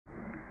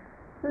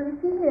So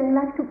this evening I'd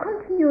like to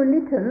continue a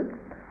little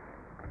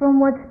from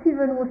what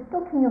Stephen was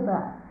talking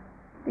about,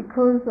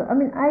 because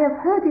I have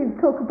heard him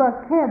talk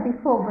about care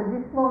before, but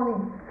this morning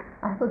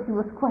I thought he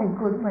was quite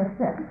good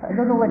myself. I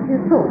don't know what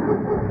you thought.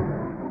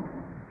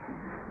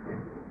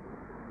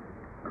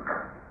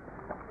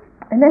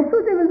 And I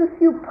thought there was a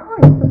few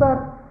points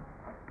about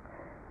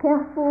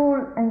careful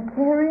and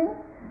caring,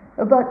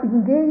 about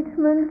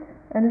engagement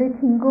and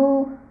letting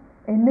go,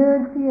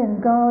 energy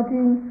and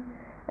guarding,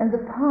 and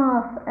the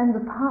path and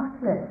the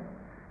pathless.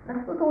 I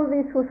thought all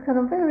this was kind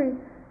of very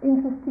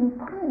interesting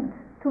point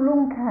to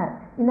look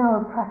at in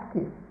our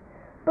practice.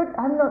 But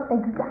I'm not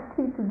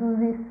exactly to do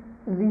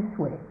this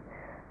way.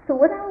 So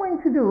what I'm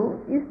going to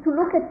do is to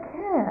look at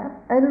care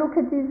and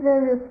look at these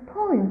various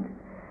points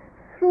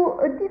through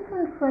a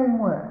different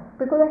framework,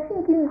 because I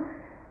think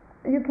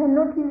you can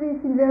notice this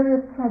in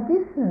various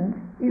traditions,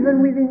 even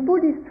within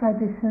Buddhist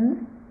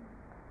traditions.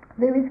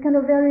 There is kind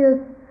of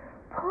various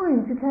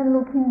points you can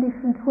look in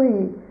different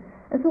ways.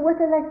 And so what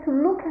I like to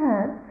look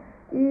at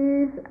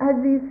is at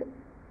these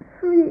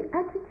three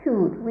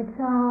attitudes which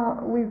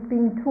we've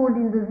been told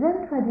in the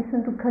Zen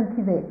tradition to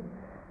cultivate: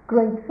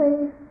 great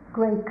faith,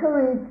 great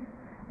courage,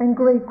 and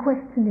great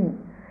questioning.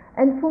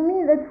 And for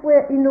me that's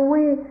where in a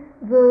way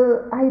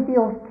the idea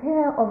of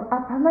care, of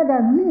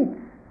appamada, meets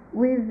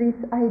with this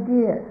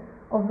idea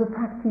of the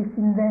practice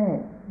in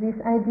Zen, this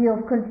idea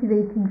of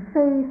cultivating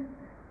faith,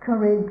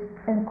 courage,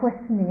 and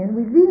questioning. And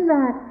within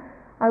that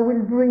I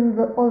will bring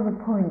the other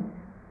points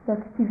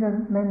that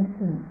Stephen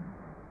mentioned.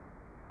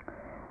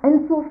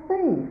 And so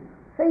faith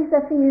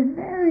I think is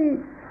very,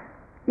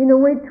 in a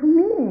way to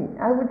me,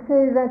 I would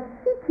say that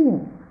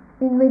sitting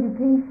in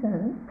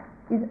meditation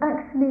is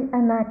actually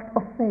an act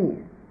of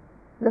faith.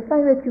 The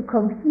fact that you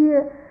come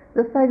here,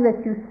 the fact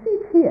that you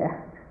sit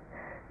here,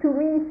 to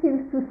me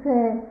seems to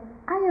say,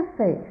 I have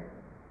faith.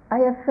 I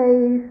have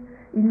faith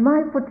in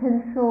my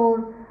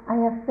potential. I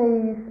have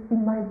faith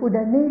in my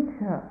Buddha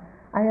nature.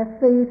 I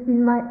have faith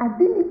in my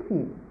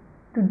ability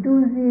to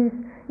do this,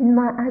 in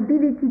my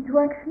ability to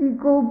actually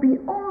go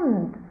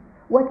beyond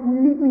what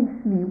limits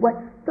me, what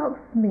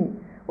stops me,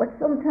 what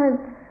sometimes,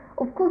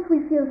 of course,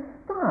 we feel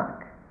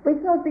stuck. But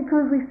it's not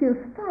because we feel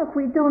stuck,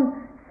 we don't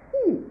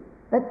see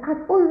that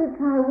at all the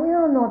time we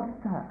are not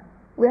stuck.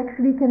 We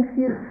actually can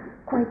feel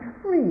quite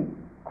free,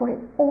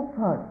 quite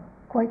open,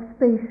 quite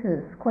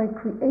spacious, quite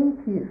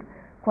creative,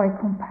 quite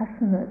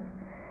compassionate.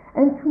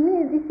 And to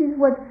me, this is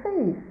what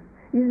faith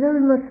is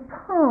very much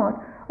part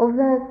of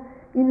that,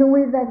 in a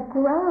way, that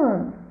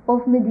ground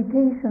of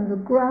meditation, the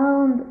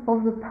ground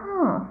of the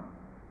path,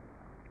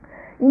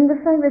 in the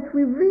fact that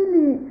we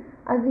really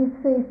have this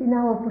faith in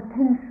our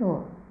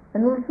potential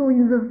and also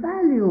in the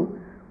value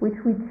which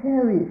we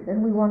cherish and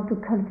we want to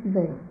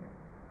cultivate.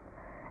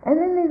 And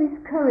then there is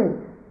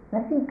courage. I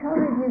think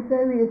courage is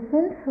very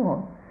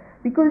essential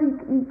because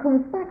it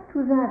comes back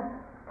to that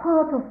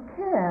part of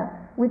care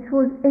which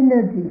was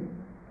energy.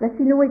 That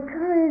in a way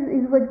courage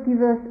is what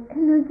gives us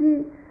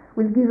energy,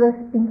 will give us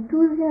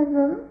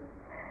enthusiasm,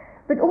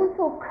 but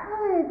also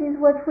courage is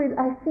what will,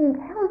 I think,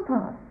 help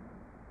us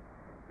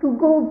to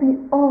go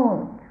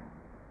beyond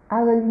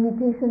our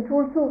limitations, to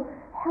also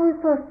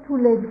help us to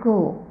let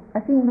go. I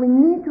think we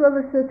need to have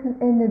a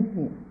certain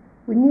energy.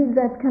 We need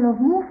that kind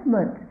of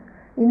movement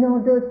in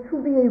order to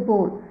be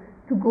able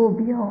to go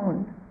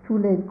beyond, to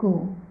let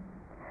go.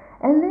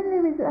 And then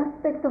there is the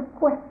aspect of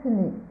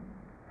questioning.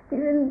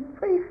 Stephen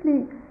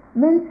briefly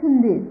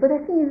mentioned it, but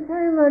I think it's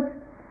very much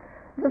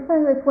the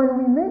fact that when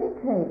we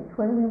meditate,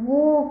 when we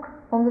walk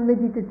on the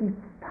meditative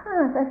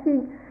path, I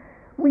think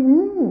we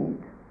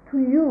need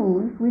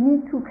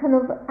to kind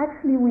of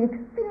actually we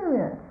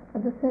experience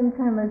at the same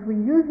time as we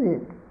use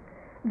it,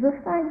 the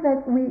fact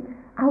that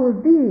our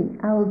being,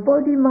 our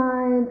body,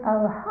 mind,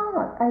 our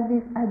heart has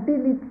this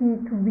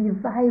ability to be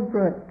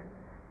vibrant,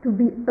 to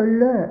be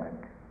alert,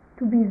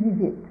 to be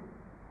vivid.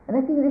 And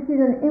I think this is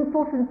an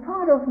important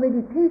part of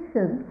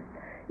meditation,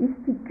 is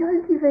to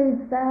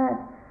cultivate that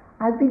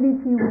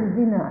ability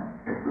within us,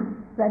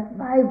 that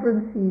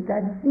vibrancy,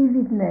 that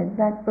vividness,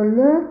 that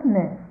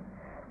alertness,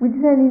 which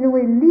then in a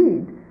way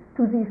lead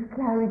to this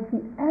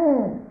clarity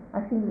and I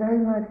think very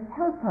much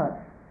help us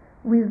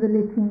with the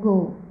letting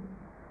go.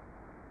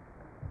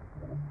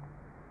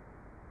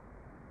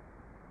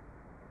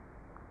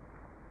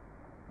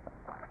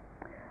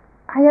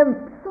 I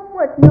am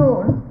somewhat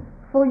known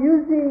for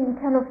using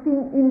kind of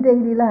thing in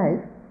daily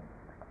life,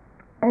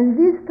 and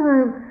this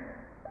time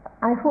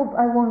I hope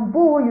I won't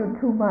bore you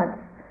too much,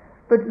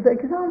 but the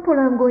example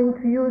I'm going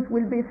to use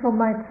will be from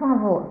my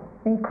travel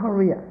in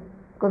Korea,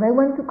 because I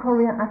went to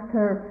Korea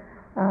after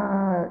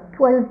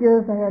 12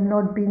 years I had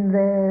not been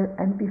there,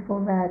 and before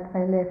that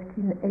I left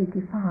in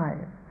 85,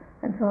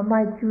 and so I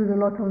might use a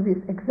lot of this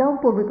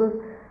example because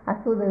I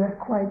thought they were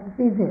quite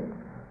vivid.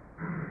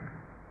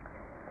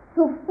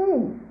 So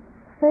faith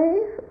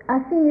I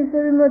think is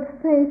very much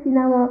faith in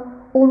our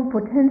own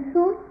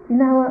potential,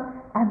 in our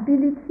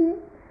ability.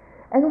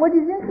 And what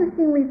is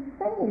interesting with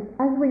faith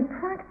as we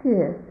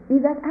practice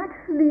is that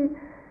actually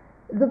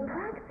the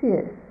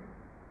practice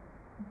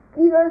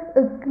gives us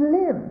a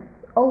glimpse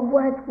of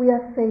what we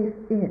are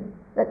faced in.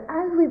 That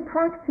as we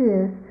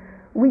practice,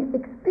 we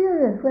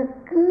experience, we have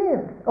a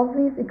glimpse of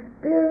this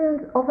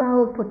experience of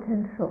our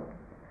potential.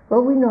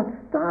 Where we not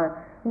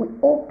start, we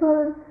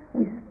open,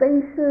 we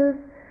spacious,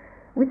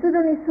 we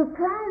suddenly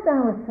surprise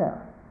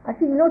ourselves. I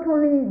think not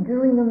only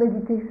during a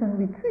meditation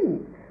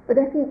retreat, but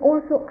I think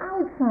also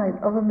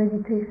outside of a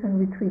meditation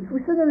retreat,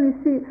 we suddenly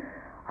see,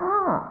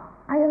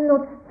 I am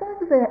not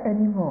stuck there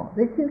anymore.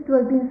 There seems to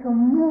have been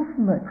some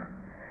movement.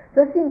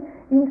 So I think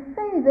in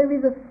faith there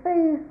is a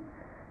faith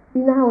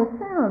in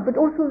ourselves, but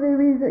also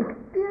there is an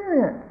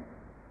experience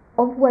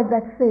of what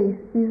that faith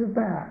is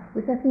about,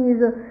 which I think is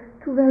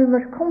two very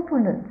much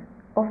components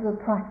of the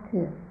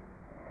practice.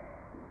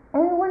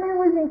 And when I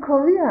was in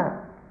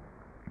Korea,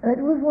 that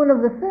was one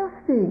of the first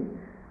things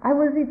it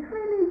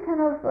really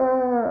kind of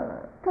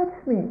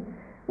touched me,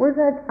 was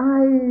that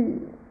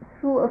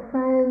through a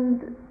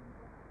friend,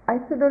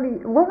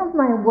 one of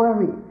my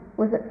worries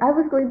was that I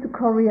was going to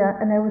Korea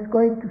and I was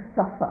going to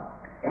suffer.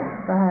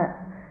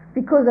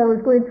 Because I was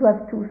going to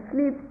have to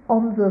sleep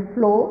on the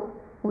floor,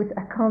 which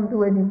I can't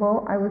do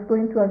anymore. I was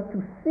going to have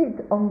to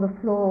sit on the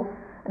floor,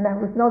 and I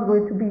was not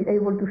going to be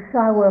able to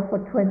shower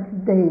for 20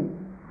 days.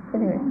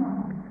 Anyway,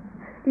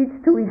 each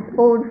to its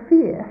own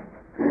fear.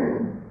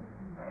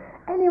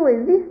 Anyway,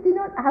 this did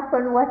not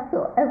happen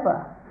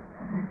whatsoever.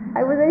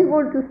 I was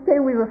able to stay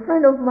with a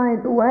friend of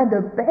mine who had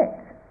a bed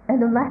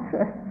and a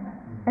mattress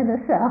and a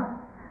shower.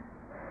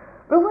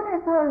 But what I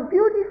found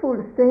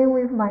beautiful staying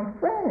with my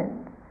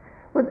friend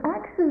was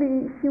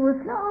actually, she was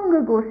long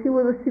ago, she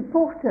was a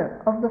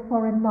supporter of the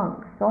foreign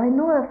monks. So I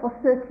know her for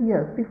 30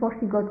 years before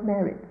she got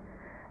married.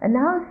 And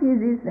now she is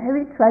this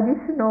very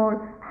traditional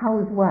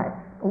housewife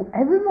who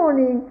every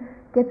morning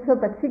gets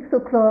up at 6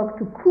 o'clock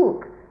to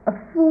cook a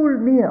full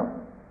meal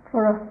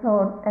for her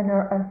son and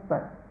her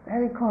husband.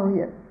 Very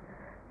Korean.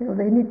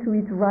 They need to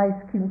eat rice,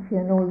 kimchi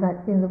and all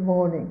that in the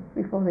morning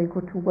before they go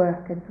to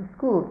work and to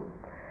school.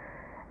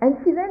 And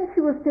she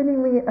was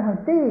telling me her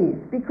days,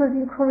 because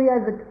in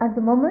Korea at the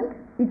moment,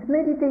 it's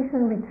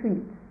meditation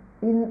retreats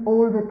in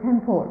all the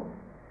temples.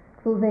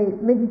 So they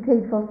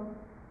meditate for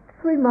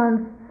 3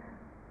 months,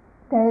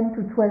 10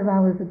 to 12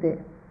 hours a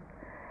day.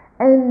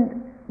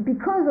 And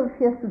because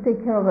she has to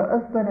take care of her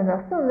husband and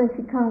her son, then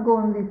she can't go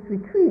on this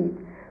retreat.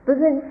 But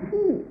then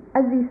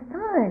at this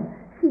time,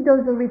 she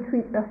does the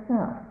retreat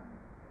herself.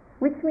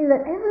 Which means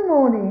that every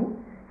morning,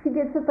 she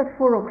gets up at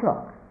 4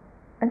 o'clock.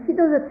 And she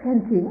does her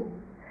chanting,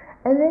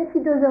 and then she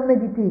does her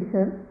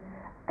meditation,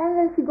 and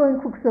then she goes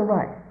and cooks the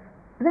rice.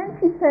 Then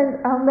she sends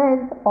her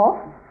men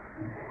off,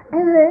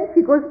 and then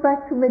she goes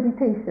back to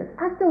meditation,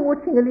 after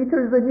watching a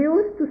little the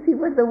news to see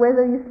what the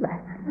weather is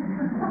like.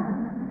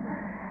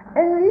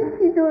 And this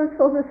she does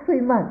for the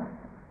 3 months.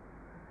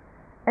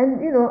 And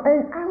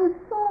I was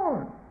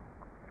so,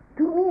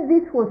 to me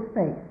this was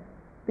faith.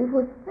 This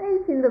was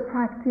faith in the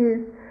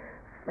practice,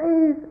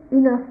 faith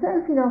in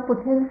herself, in her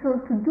potential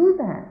to do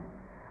that.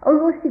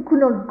 Although she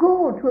could not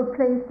go to a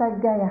place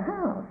like Gaia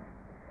House,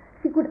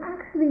 she could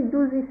actually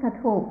do this at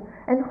home.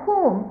 And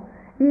home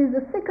is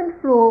the second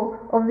floor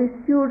of this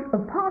huge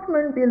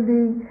apartment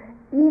building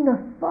in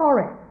a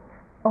forest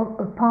of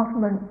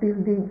apartment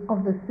building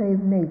of the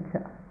same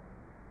nature.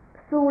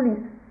 Seoul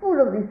is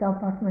full of this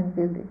apartment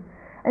building.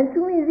 And to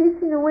me this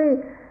in a way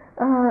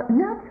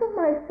nurtured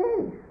my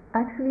faith,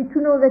 actually,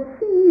 to know that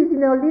she is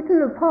in her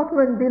little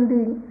apartment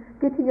building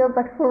getting up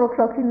at 4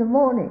 o'clock in the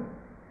morning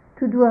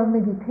to do our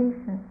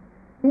meditation.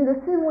 In the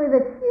same way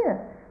that here,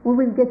 we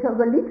will get up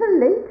a little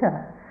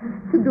later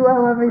to do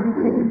our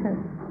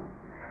meditation.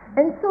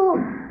 And so,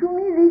 to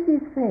me, this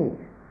is faith.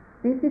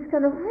 This is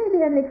kind of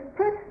really an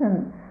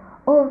expression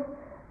of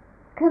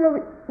kind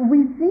of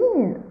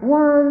within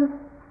one's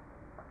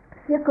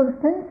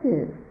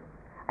circumstances.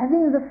 I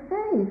think the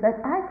faith that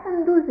I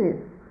can do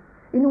this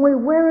in a way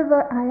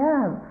wherever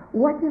I am,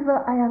 whatever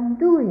I am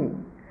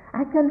doing,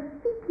 I can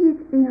fit it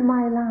in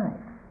my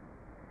life.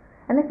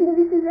 And I think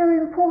this is very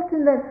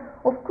important that,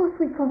 of course,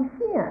 we come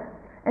here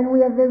and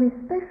we have very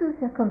special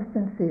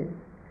circumstances.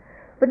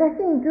 But I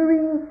think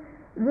during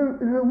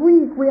the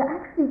week we are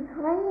actually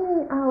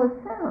training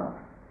ourselves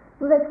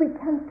so that we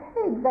can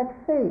take that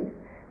faith,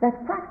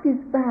 that practice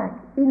back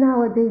in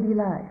our daily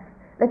life.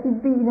 That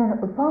it be in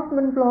an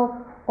apartment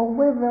block or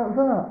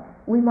wherever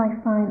we might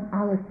find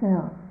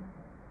ourselves.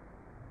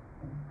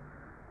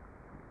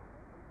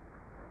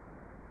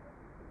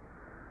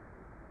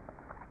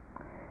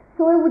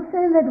 So I would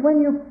say that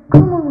when you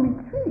come on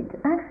retreat,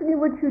 actually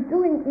what you're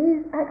doing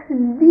is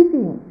actually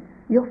living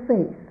your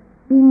faith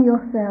in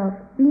yourself,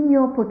 in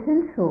your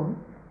potential.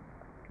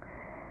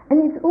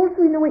 And it's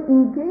also in a way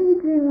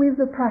engaging with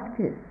the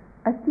practice.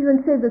 As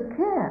Stephen said, the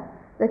care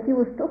that he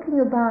was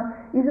talking about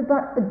is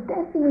about a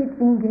definite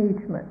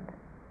engagement.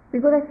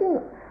 Because I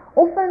think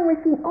often we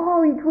think,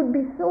 it would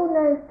be so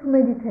nice to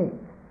meditate.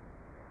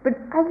 But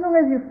as long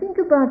as you think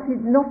about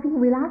it, nothing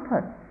will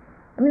happen.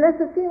 I mean,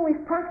 that's the thing with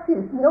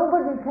practice.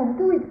 Nobody can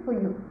do it for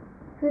you.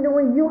 So in a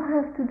way, you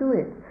have to do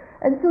it.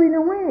 And so in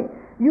a way,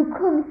 you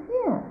come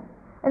here.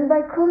 And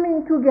by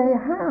coming to Gaia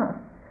House,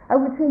 I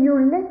would say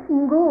you're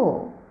letting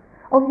go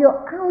of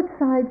your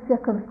outside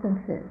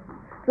circumstances.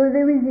 So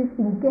there is this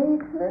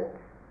engagement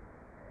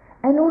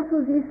and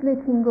also this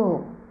letting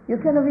go. You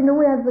kind of in a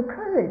way have the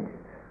courage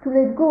to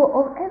let go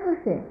of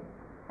everything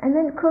and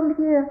then come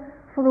here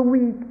for a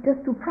week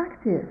just to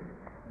practice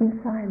in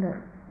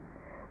silence.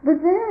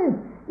 But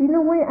then, in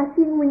a way, I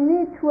think we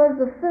need to have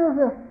the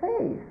further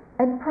faith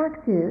and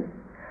practice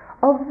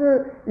of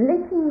the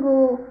letting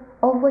go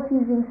of what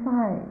is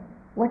inside,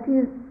 what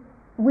is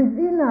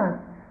within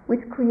us,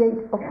 which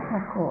creates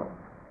obstacles.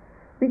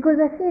 Because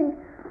I think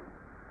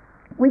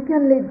we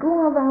can let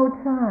go of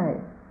outside,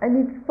 and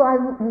it's, I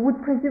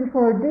would presume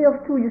for a day or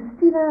two you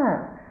still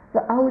have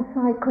the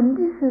outside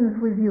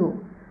conditions with you,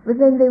 but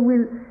then they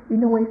will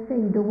in a way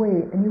fade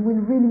away, and you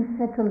will really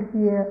settle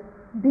here,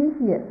 be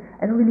here,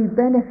 and really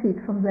benefit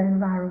from the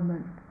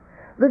environment.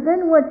 But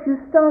then what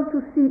you start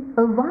to see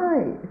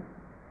arise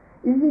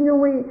is in a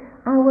way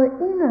our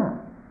inner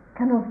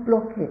kind of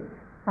blockage,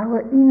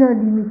 our inner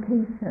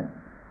limitation,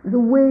 the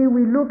way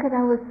we look at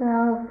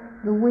ourselves,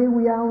 the way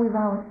we are with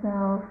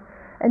ourselves,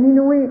 and in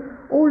a way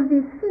all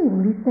these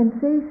things, this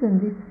sensation,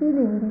 this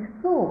feeling, this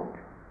thought,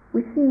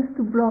 which seems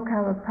to block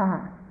our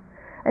path.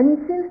 And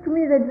it seems to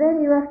me that then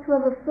you have to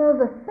have a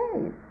further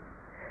faith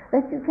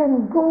that you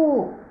can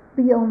go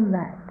beyond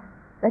that.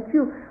 That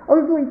you,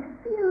 although it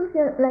feels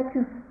like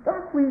you're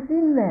stuck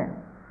within them,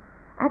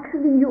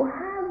 actually you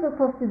have the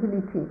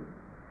possibility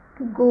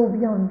to go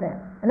beyond them.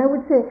 And I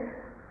would say,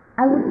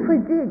 I would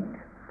predict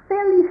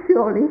fairly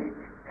surely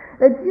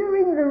that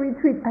during the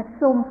retreat at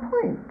some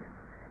point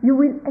you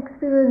will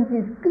experience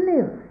this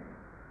glimpse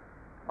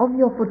of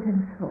your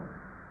potential,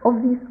 of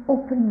this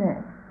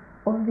openness,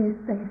 of this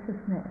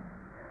spaciousness.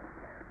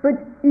 But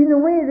in a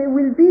way there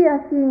will be, I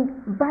think,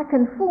 back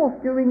and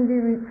forth during the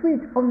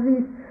retreat of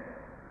this,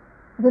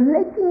 the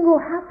letting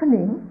go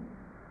happening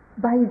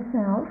by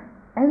itself,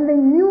 and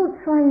then you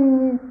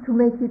trying to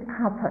make it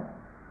happen.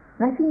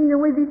 And I think in a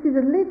way this is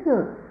a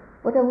little,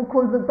 what I would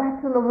call the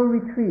battle of a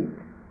retreat.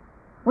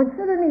 When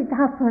suddenly it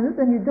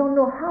happens, and you don't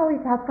know how it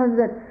happens,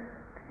 that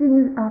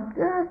things are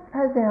just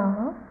as they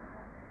are,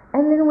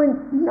 and then when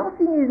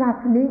nothing is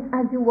happening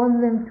as you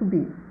want them to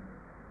be.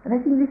 And I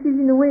think this is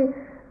in a way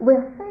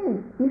where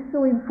faith is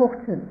so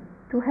important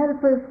to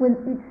help us when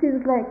it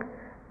seems like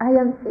I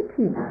am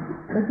sitting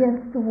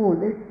against the wall.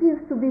 There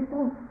seems to be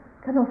some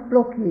kind of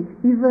blockage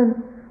even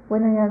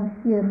when I am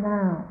here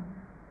now.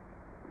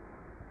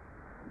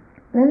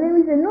 And there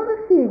is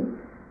another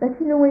thing that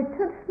in a way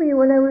touched me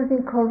when I was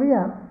in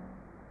Korea,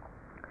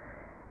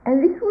 and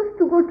this was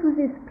to go to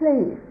this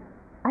place.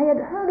 I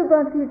had heard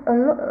about it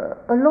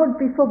a lot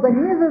before, but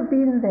never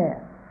been there.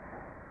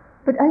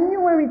 But I knew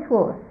where it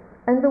was.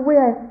 And the way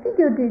I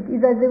figured it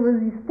is that there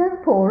was this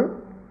temple,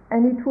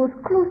 and it was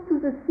close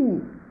to the sea,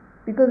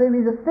 because there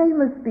is a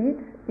famous beach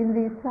in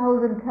the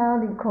southern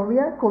town in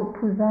Korea called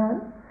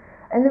Busan,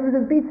 and there was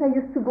a beach I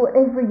used to go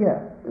every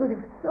year. It was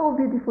so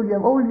beautiful. You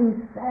have all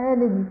this sand,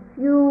 and it's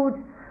huge,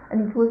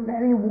 and it was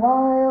very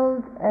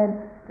wild,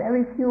 and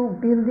very few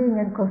building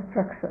and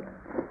construction.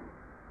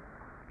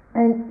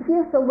 And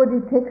here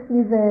somebody takes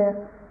me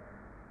there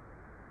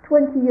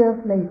 20 years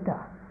later.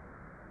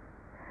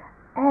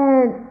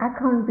 And I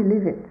can't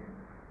believe it,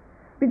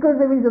 because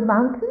there is a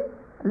mountain,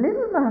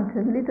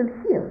 little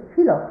hill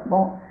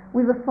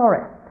with a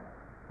forest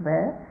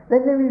there.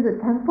 Then there is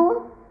a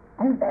temple,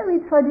 a very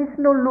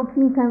traditional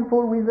looking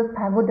temple with the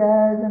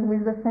pagodas and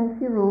with the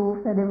fancy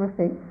roofs and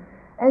everything.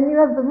 And you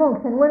have the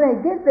monks, and when I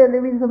get there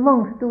is the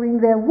monks doing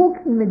their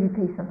walking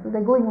meditation. So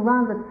they're going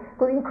around,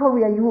 because in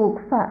Korea you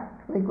walk fast.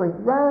 They're going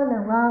round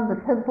and round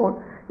the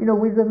temple,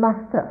 with the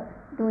master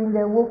doing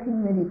their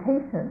walking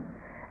meditation.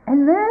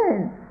 And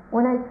then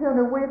when I turn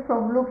away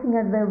from looking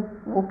at them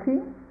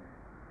walking,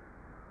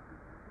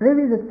 there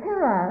is a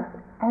terrace,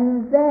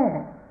 and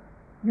there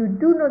you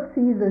do not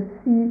see the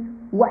sea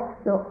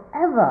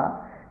whatsoever,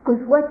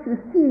 because what you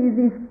see is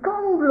this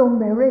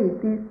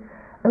conglomerate, this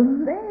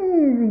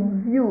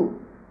amazing view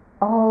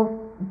of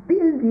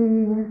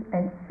buildings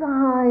and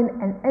sign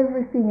and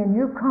everything, and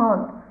you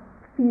can't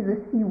see the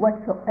sea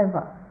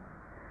whatsoever.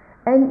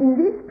 And in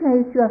this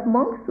place you have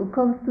monks who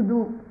come to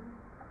do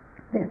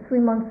their 3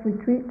 months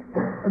retreat,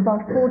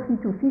 about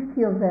 40 to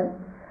 50 of them.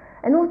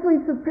 And also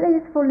it's a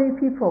place for lay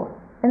people.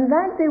 And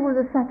that day was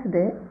a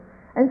Saturday,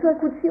 and so I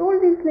could see all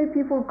these lay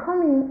people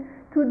coming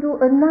to do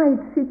a night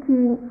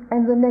sitting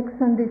and the next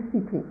Sunday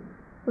sitting.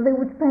 So they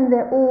would spend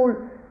their all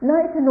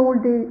night and all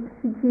day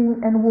sitting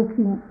and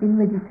walking in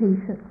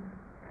meditation.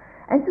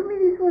 And to me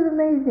this was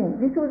amazing.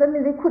 They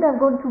could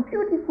have gone to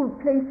beautiful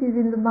places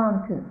in the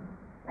mountains,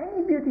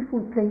 many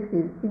beautiful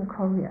places in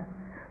Korea.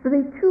 But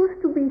they choose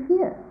to be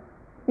here,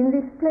 in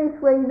this place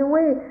where in a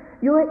way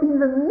you are in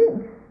the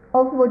midst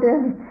of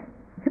modernity.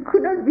 You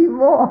could not be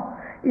more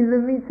in the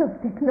midst of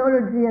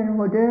technology and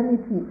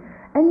modernity.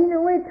 And in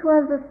a way to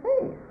have the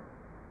faith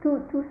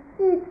to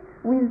sit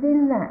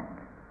within that.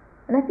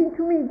 And I think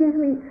to me it gives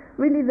me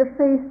really the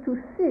faith to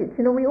sit.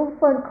 We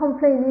often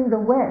complain in the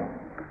West,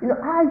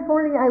 if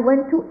only I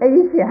went to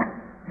Asia,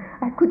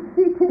 I could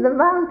sit in the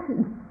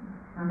mountains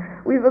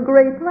with a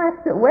great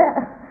master.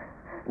 Well,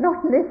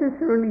 not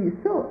necessarily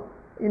so,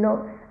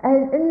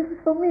 and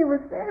for me it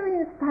was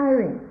very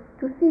inspiring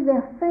to see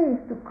their face,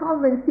 to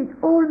come and sit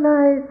all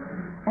night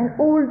and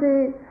all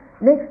day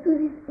next to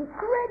this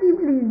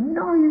incredibly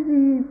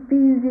noisy,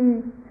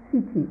 busy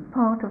city,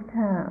 part of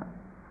town.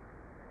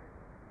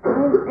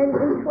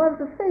 And to have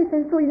the faith,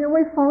 and so in a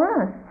way for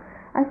us,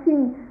 I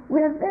think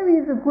we have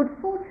very the good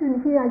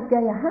fortune here at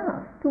Gaia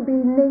House to be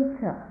in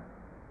nature.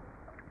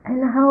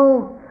 And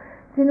how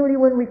generally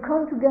when we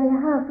come to Gaia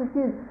House we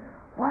feel,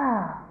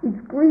 wow, it's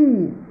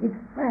green, it's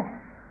fresh.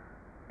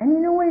 And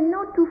in a way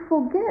not to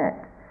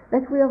forget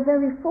that we are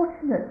very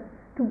fortunate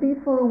to be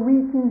for a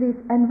week in this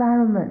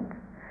environment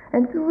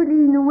and to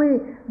really in a way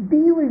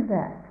be with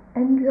that,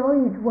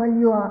 enjoy it while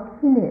you are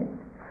in it.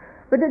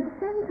 But at the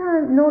same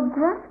time not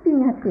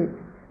grasping at it,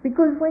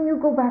 because when you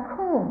go back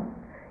home,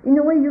 in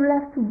a way you'll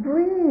have to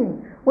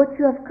bring what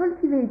you have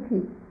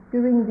cultivated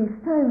during this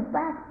time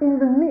back in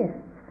the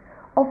midst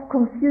of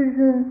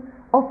confusion,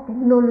 of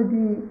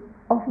technology,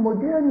 of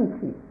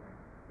modernity.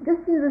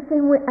 Just in the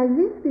same way as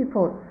these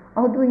people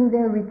are doing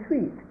their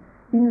retreat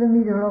in the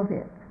middle of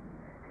it.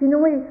 So in a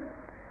way,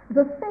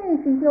 the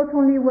faith is not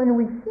only when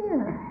we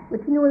hear, but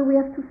in a way we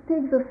have to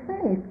take the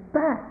faith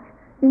back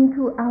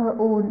into our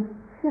own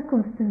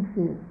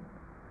circumstances.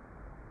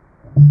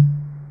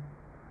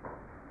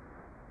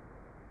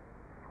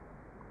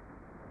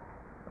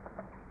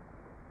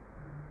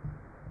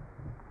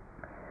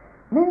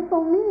 Then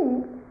for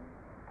me,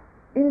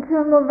 in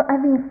terms of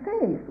having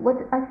faith, what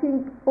I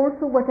think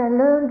also what I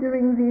learned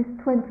during these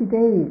 20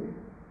 days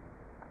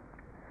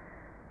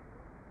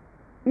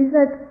is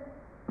that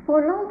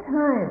for a long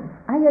time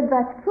I had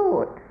that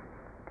thought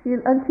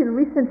until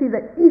recently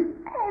that if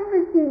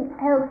everything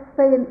else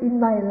failed in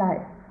my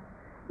life,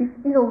 if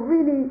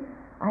really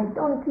I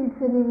don't teach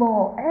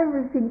anymore,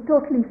 everything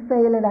totally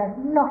failed and I have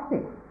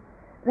nothing,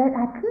 then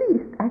at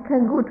least I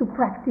can go to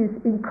practice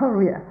in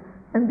Korea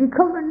and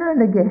become a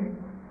nun again.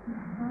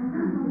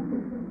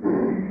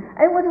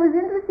 And what was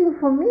interesting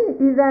for me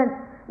is that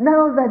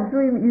now that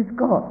dream is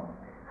gone,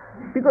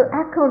 because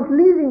I can't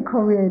live in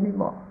Korea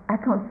anymore. I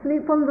can't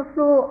sleep on the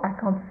floor, I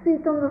can't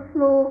sit on the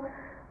floor,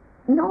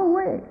 no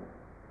way.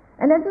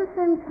 And at the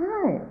same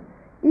time,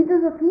 it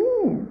doesn't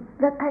mean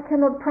that I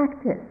cannot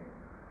practice.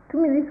 To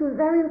me this was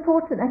very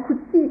important. I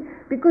could see,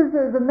 because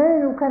the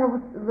man who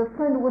the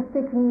friend who was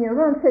taking me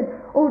around said,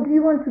 oh, do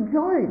you want to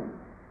join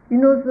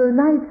the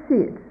night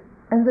sit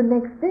and the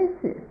next day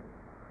sit?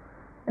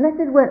 And I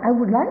said, well, I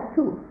would like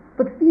to,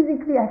 but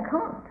physically I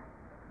can't.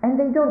 And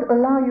they don't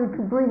allow you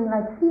to bring,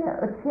 like here,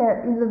 a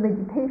chair in the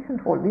meditation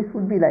hall. This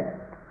would be like,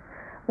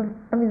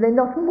 they're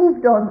not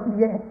moved on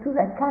yet to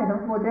that kind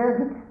of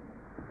modernity.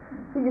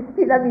 So you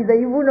still,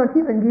 they will not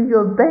even give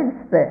you a bench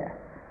there.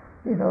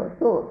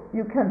 So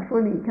you can't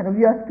really,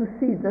 you have to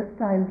see the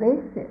style they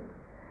sit.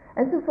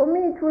 And so for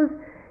me it was,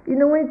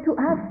 in a way, to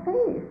have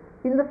faith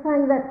in the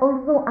fact that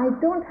although I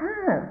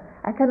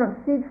cannot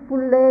sit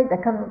full leg,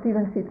 I cannot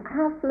even sit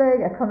half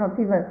leg, I cannot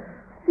even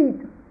sit,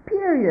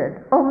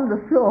 period, on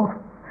the floor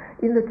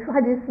in the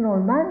traditional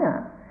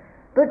manner,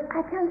 but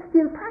I can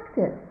still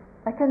practice.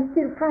 I can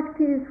still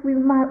practice with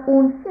my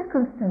own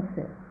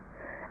circumstances.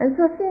 And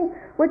so I think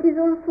what is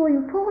also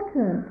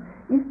important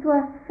is to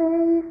have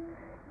faith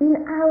in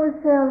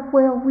ourselves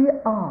where we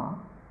are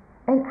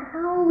and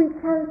how we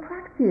can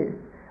practice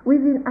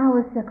within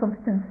our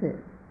circumstances.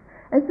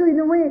 And so in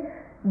a way,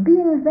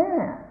 being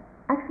there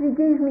actually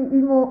gave me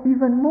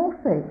even more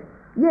faith.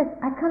 Yes,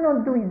 I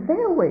cannot do it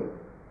their way,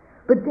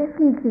 but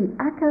definitely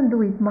I can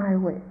do it my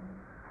way.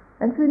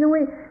 And so in a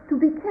way, to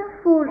be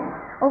careful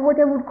of what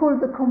I would call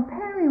the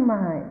comparing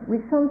mind,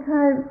 which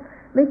sometimes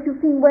makes you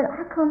think, well,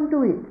 I can't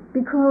do it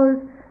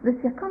because the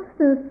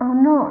circumstances are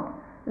not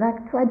like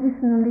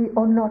traditionally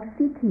or not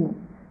fitting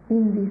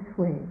in this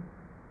way.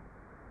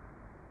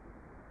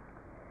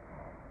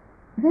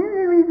 Then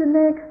there is the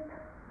next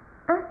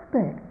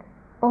aspect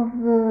of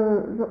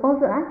the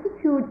other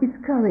attitude is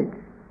courage.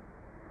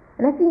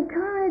 And I think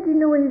courage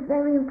in a way is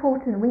very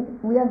important.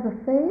 We have the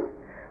faith,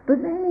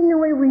 but then in a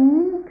way we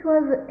need to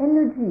have the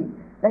energy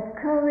that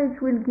courage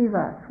will give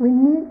us. We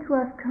need to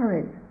have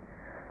courage.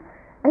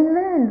 And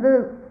then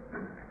the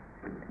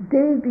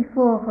day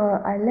before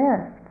I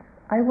left,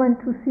 I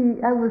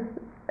was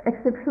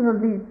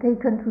exceptionally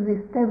taken to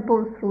this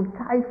temple through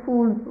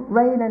typhoon,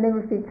 rain and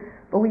everything,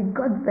 but we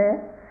got there.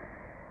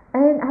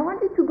 And I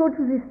wanted to go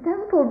to this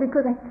temple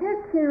because I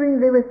kept hearing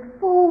there was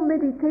 4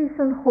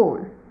 meditation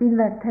halls in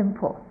that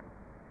temple.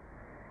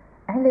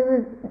 And there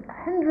was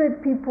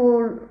 100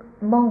 people,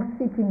 monks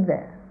sitting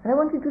there. And I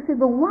wanted to say,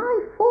 but why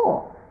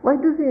 4? Why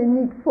do they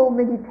need 4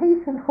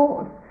 meditation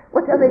halls?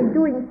 What are they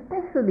doing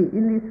specially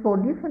in these 4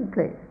 different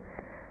places?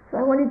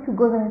 So I wanted to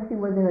go there and see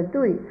what they were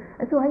doing.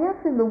 And so I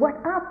asked them, but what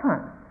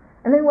happened?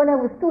 And then what I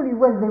was told is,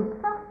 well, the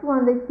first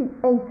one they sit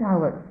 8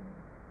 hours.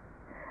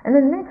 And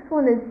the next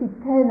one they sit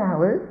 10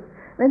 hours.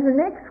 Then the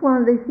next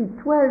one they sit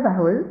 12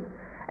 hours.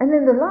 And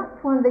then the last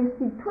one they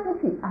sit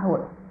 20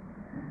 hours.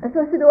 And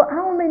so I said, oh,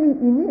 how many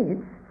in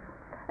each?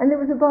 And there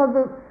was about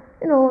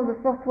the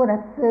first one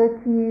at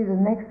 30, the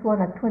next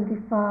one at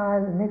 25,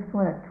 the next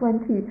one at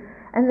 20,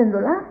 and then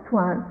the last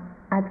one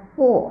at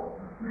 4.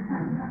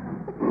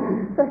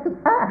 So I said,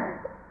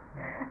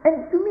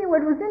 And to me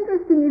what was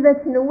interesting is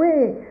that in a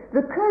way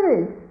the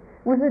courage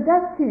was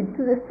adapted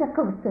to the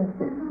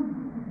circumstances.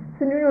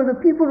 So the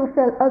people who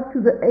fell up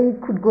to the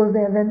 8 could go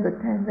there, then the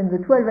 10, then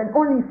the 12, and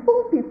only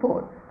 4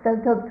 people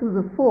felt up to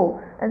the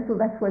 4, and so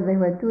that's what they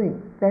were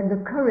doing. They had the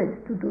courage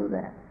to do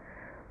that.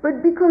 But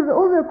because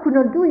others could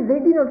not do it,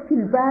 they did not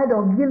feel bad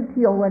or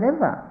guilty or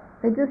whatever.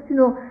 They just,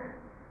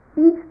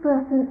 each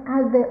person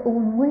had their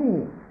own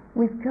way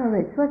with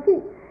courage. So I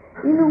think,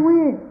 in a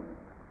way,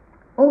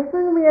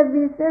 often we have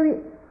this very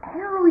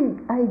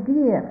heroic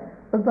idea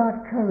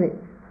about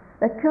courage.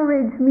 That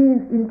courage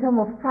means, in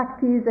terms of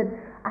practice, that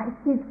I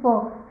sit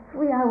for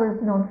 3 hours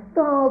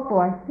non-stop,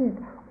 or I sit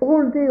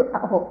all day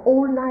or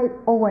all night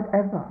or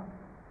whatever.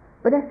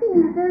 But I think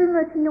it's very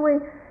much, in a way,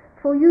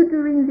 for you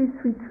during this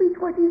retreat,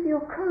 what is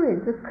your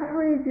courage? The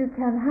courage you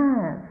can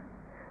have.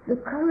 The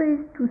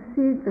courage to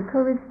sit, the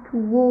courage to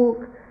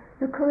walk,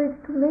 the courage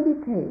to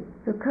meditate,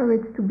 the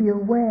courage to be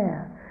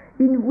aware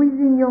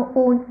within your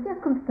own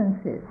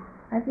circumstances.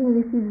 I think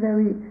this is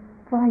very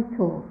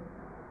vital.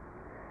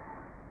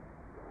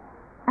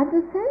 At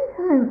the same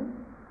time,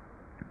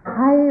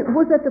 I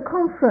was at a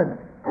conference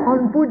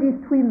on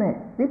Buddhist women.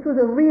 This was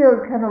a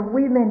real kind of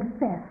women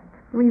fest,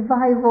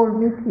 revival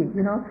meeting,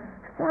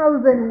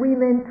 1,000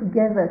 women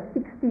together,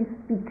 60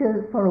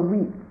 speakers for a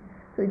week.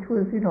 So it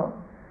was,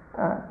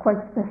 quite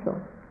special.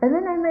 And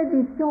then I met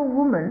this young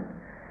woman,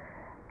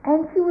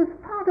 and she was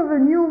part of a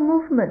new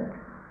movement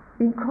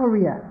in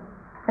Korea.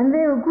 And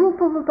they're a group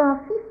of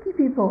about 50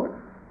 people,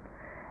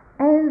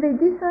 and they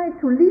decide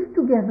to live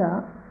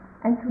together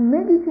and to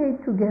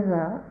meditate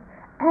together,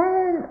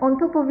 and on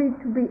top of it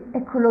to be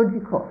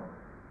ecological,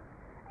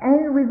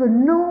 and with a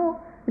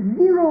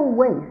zero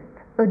waste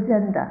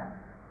agenda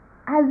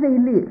as they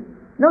live,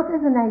 not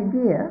as an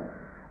idea,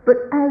 but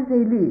as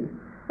they live.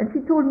 And she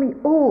told me,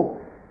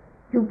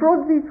 you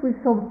brought this with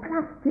some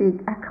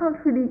plastic, I can't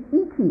really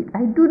eat it.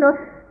 I do not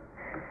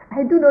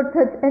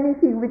touch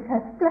anything which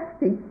has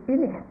plastic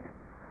in it.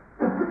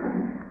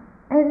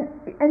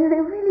 And they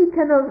really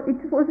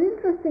it was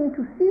interesting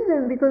to see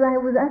them, because I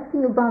was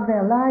asking about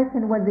their life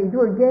and what they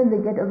do. Again,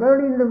 they get up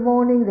early in the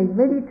morning, they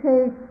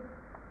meditate.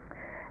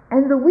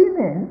 And the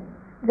women,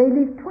 they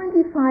live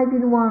 25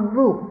 in one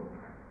room.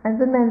 And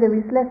the men, there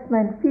is less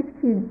men,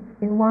 15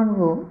 in one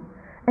room.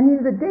 And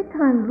in the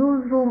daytime,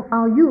 those rooms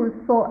are used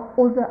for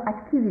other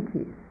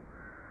activities.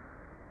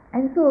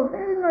 And so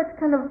very much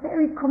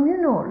very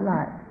communal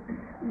life,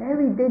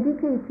 very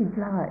dedicated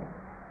life.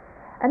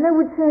 And I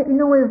would say,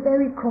 in a way, a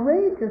very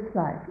courageous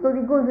life, because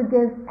it goes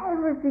against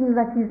everything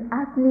that is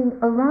happening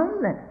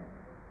around them.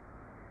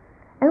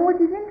 And what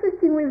is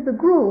interesting with the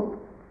group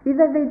is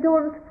that they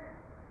don't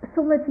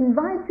so much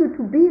invite you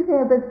to be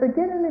there, but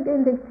again and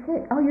again they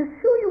check, are you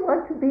sure you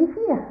want to be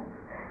here?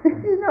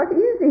 This is not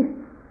easy.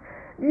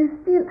 Do you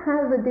still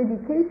have the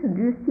dedication?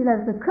 Do you still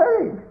have the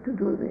courage to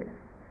do this?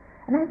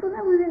 And I thought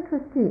that was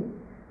interesting,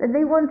 that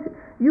they want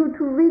you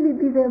to really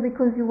be there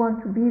because you want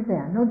to be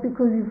there, not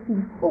because you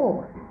feel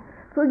forced.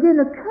 So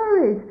again, a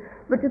courage,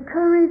 but a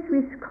courage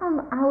which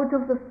comes out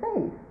of the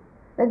faith,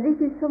 that this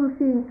is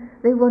something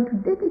they want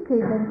to dedicate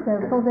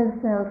themselves for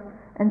themselves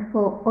and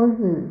for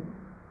others.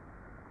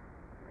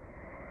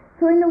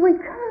 So in a way,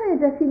 courage,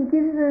 I think,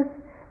 gives us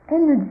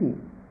energy,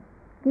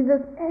 gives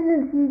us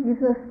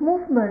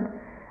movement,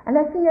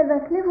 and I think at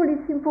that level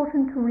it's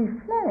important to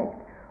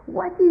reflect,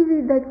 what is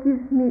it that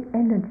gives me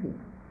energy?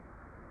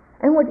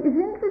 And what is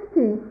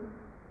interesting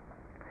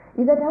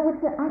is that I would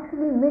say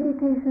actually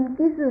meditation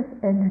gives us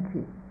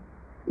energy.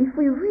 If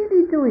we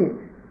really do it,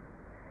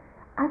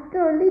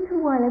 after a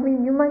little while,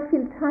 you might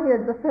feel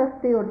tired the first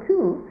day or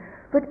two,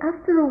 but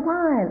after a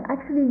while,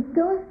 actually it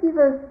does give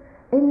us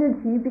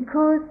energy,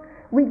 because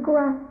we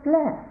grasp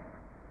less.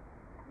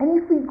 And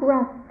if we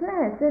grasp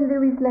less, then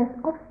there is less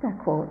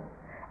obstacles,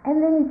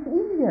 and then it's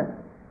easier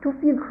to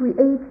feel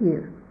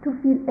creative, to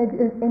feel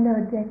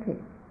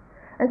energetic.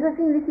 And so I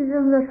think this is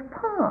very much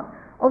part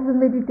of the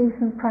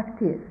meditation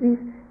practice, this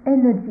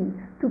energy,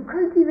 to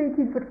cultivate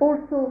it, but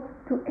also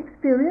to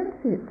experience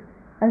it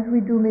as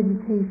we do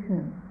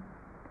meditation.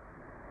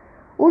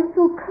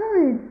 Also,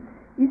 courage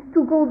is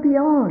to go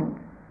beyond,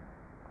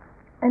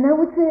 and I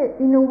would say,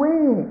 in a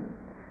way,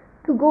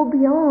 to go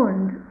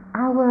beyond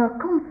our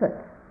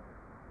comfort.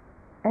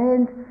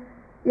 And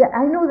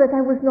I know that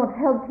I was not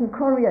helped in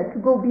Korea to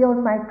go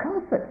beyond my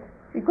comfort,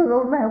 because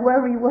all my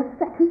worry was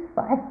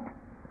satisfied.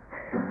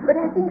 But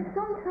I think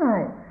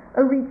sometimes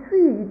a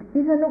retreat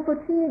is an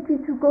opportunity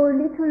to go a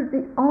little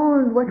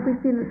beyond what we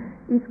feel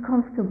is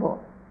comfortable.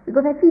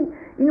 Because I think,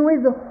 in a way,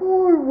 the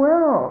whole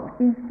world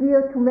is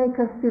here to make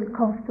us feel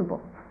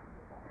comfortable.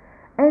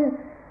 And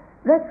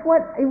that's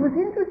what, it was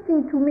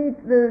interesting to me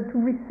to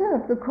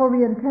research the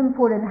Korean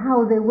temple and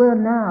how they were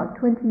now,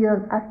 20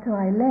 years after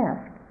I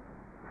left.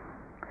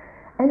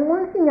 And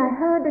one thing I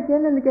heard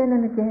again and again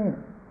and again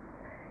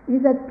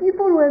is that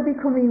people were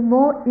becoming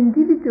more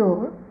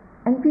individual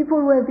and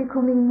people were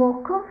becoming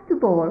more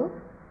comfortable,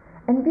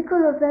 and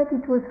because of that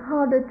it was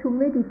harder to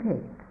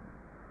meditate.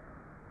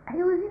 And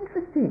it was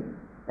interesting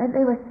that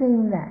they were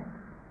saying that,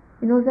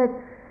 that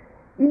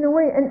in a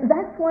way, and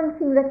that's one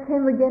thing that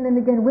came again and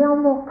again. We are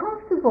more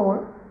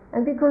comfortable,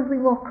 and because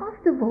we're more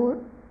comfortable,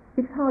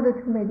 it's harder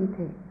to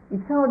meditate.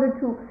 It's harder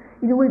to,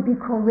 in a way, be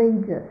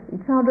courageous.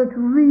 It's harder to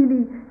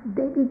really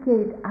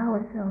dedicate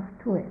ourselves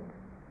to it.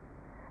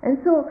 And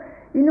so,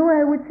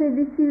 I would say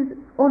this is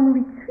on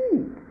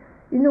retreat.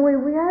 In a way,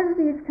 we have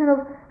this kind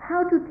of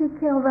how to take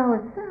care of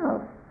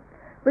ourselves,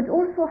 but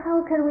also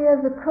how can we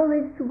have the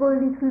courage to go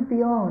a little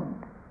beyond.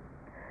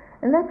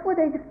 And that's what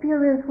I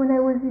experienced when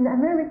I was in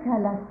America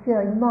last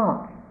year in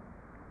March.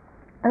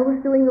 I was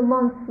doing a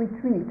month's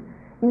retreat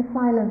in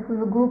silence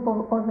with a group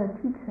of other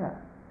teachers.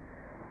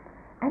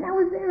 And I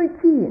was very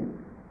keen.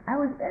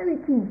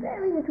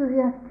 Very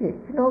enthusiastic,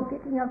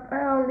 getting up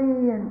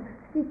early and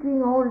sitting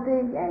all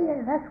day.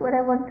 Yeah, that's what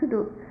I want to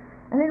do.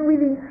 And then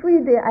within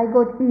 3 days I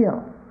got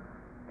ill.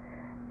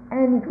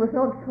 And it was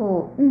not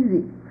so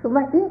easy. So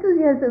my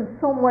enthusiasm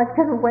somewhat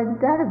kind of went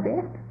down a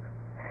bit.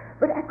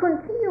 But I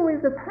continued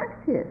with the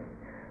practice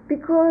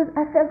because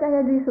I felt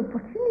I had this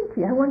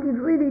opportunity. I wanted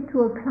really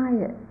to apply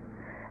it.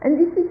 And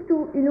this is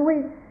to, in a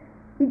way,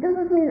 it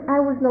doesn't mean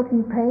I was not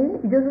in pain.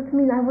 It doesn't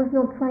mean I was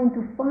not trying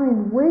to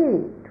find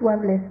way to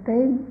have less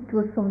pain. It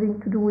was something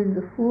to do with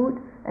the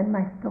food and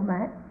my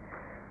stomach.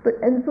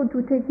 And so to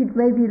take it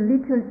maybe a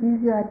little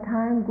easier at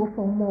times, go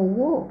for more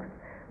walks.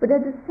 But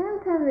at the same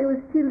time, there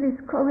was still this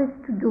courage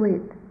to do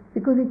it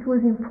because it was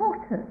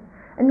important.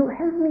 And it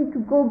helped me to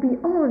go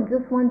beyond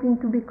just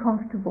wanting to be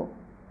comfortable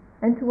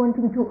and to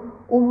wanting to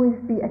always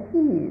be at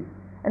ease.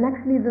 And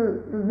actually the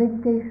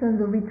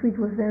meditation, the retreat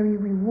was very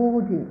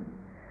rewarding.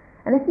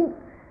 And I think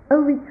a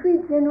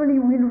retreat generally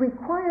will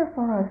require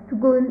for us to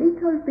go a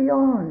little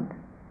beyond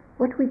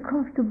what we're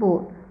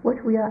comfortable,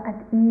 what we are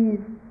at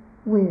ease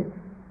with.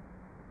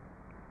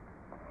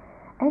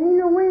 And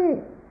in a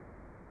way,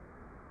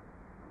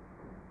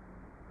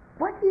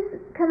 what is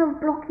kind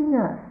of blocking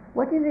us?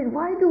 What is it?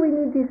 Why do we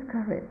need this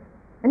courage?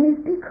 And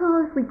it's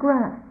because we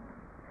grasp.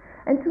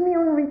 And to me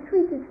on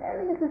retreat it's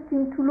very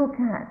interesting to look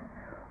at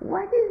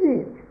what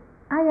is it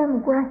I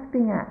am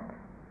grasping at?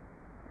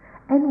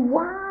 And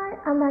why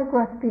am I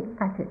grasping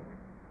at it?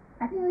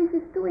 I think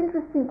this is two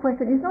interesting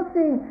questions. It's not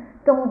saying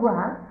don't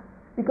grasp,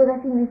 because I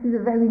think this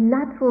is a very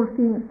natural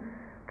thing,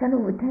 kind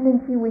of a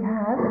tendency we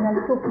have, and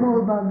I'll talk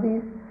more about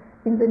this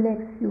in the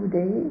next few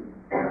days.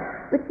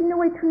 But in a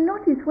way to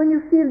notice when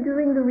you feel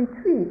during the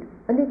retreat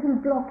a little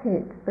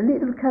blockage, a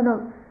little kind of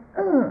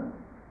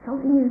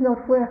something is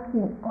not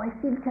working, or I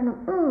feel kind of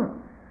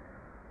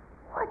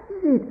what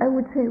is it? I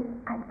would say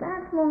at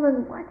that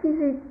moment, what is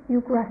it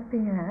you're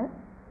grasping at?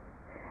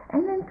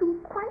 And then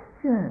to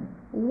question,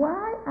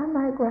 why am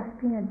I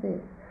grasping at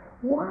this?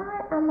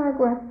 Why am I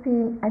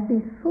grasping at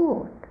this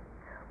thought?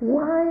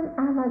 Why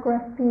am I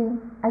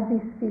grasping at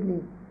this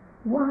feeling?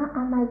 Why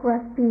am I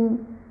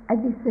grasping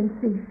at this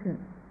sensation?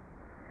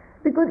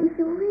 Because if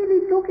you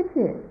really look at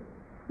it,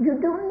 you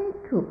don't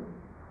need to.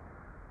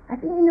 I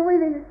think in a way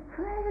there's a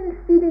strange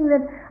feeling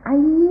that I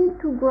need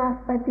to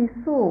grasp at this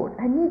thought.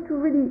 I need to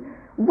really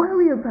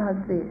worry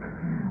about this.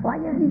 Why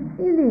is this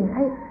feeling?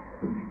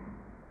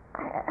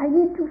 I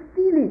need to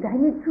feel it.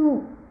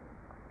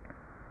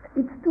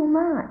 It's too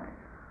much.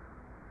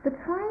 But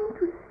trying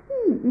to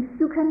see if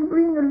you can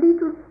bring a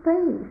little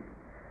space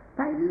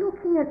by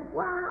looking at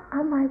why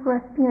am I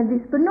grasping at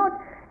this, but not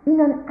in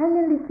an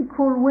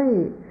analytical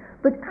way,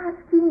 but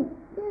asking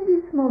in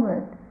this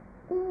moment,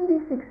 in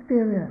this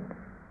experience,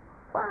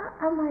 why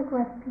am I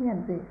grasping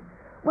at this?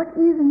 What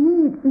is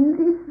need in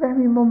this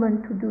very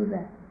moment to do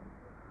that?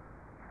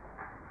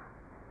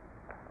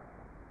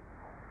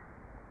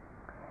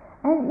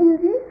 And in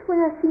this way,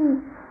 I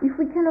think if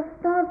we kind of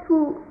start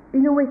to,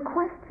 in a way,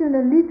 question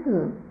a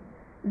little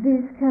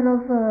this kind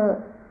of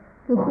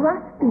the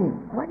grasping,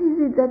 what is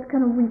it that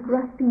kind of we're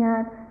grasping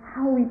at,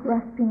 how we're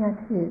grasping at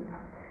it,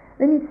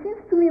 then it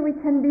seems to me we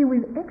can be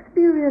with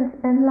experience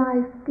and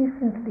life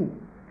differently.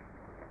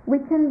 We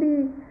can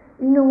be,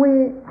 in a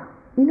way,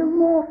 in a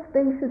more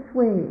spacious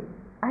way.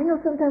 I know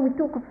sometimes we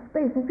talk of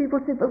space and people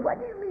say, but what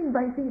do you mean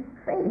by this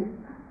space?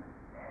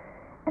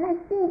 And I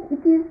think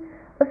it is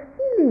a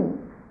feeling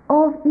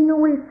of, in a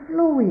way,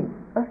 flowing,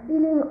 a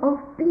feeling of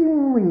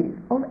being with,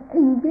 of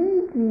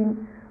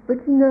engaging, but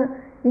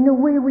in a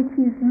way which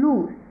is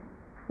loose,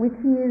 which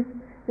is,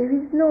 there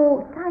is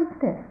no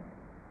tightness.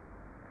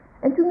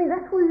 And to me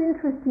that was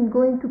interesting,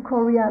 going to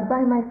Korea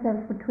by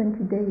myself for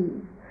 20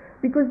 days.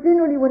 Because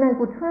generally when I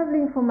go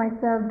traveling for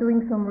myself,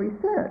 doing some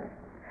research,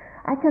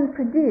 I can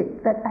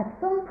predict that at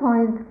some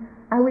point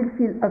I will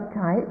feel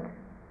uptight,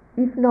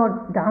 if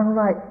not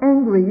downright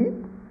angry,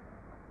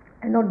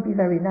 and not be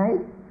very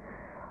nice,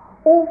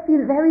 or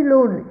feel very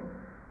lonely.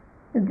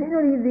 And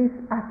generally this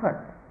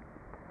happens.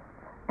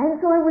 And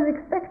so I was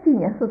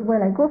expecting, I thought, well,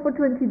 I go for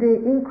 20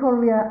 days in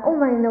Korea on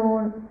my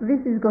own,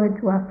 this is going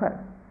to happen.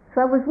 So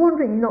I was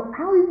wondering,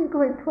 how is it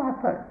going to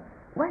happen?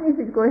 When is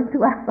it going to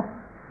happen?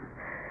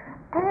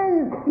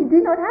 And it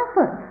did not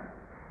happen.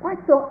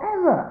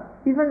 whatsoever,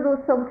 even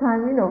though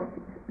sometimes,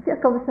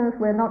 circumstances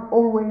were not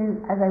always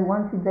as I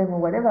wanted them or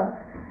whatever,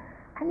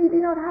 and it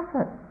did not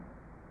happen.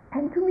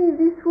 And to me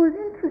this was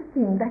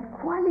interesting, that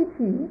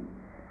quality,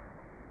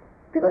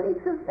 because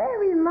it's a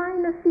very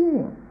minor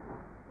thing,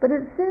 but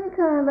at the same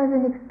time as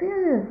an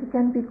experience it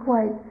can be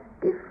quite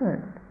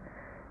different.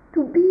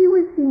 To be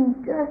with things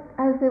just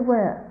as they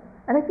were.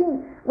 And I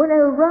think when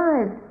I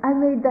arrived, I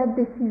made that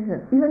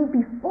decision. Even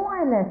before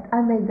I left,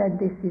 I made that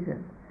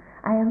decision.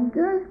 I am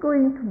just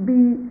going to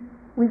be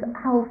with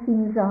how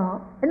things are,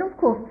 and of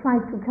course try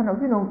to kind of,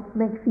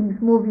 make things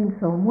move in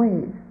some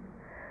ways.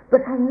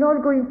 But I'm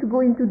not going to go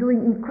into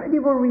doing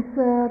incredible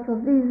research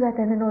of this, that,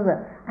 and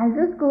another. I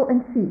just go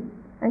and see,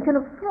 and kind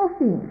of throw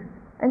things,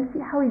 and see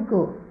how it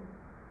goes.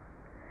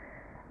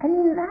 And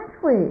in that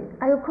way,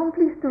 I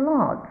accomplished a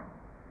lot.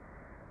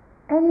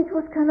 And it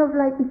was kind of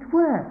like it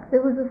worked.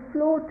 There was a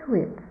flow to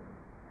it.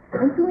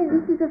 And to me,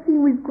 this is the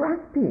thing with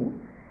grasping.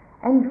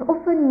 And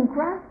often in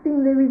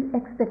grasping, there is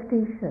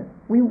expectation.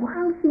 We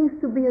want things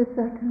to be a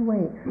certain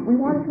way. We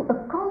want to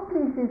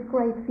accomplish this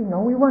great thing,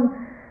 or we want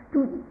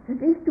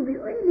this to be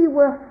really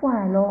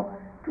worthwhile, or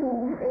to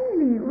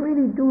really,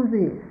 really do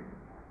this.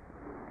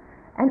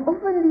 And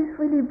often this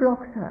really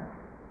blocks us.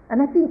 And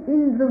I think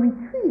in the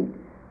retreat,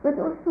 but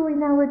also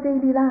in our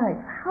daily life,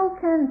 how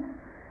can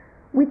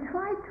we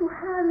try to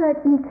have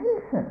that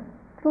intention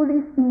for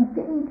this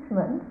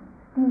engagement,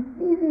 this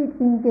vivid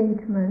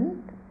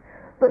engagement,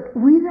 but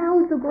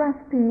without the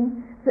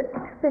grasping, the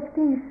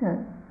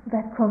expectation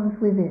that comes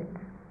with it.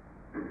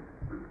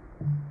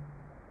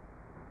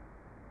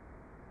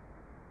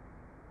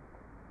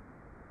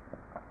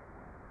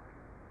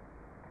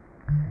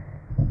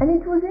 And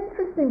it was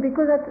interesting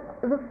because at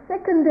the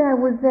second day I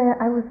was there,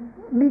 I was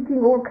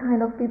meeting all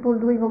kind of people,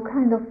 doing all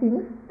kind of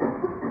things.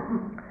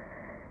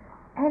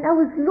 And I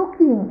was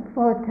looking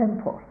for a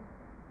temple,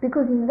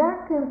 because in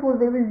that temple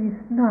there is this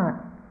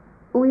nun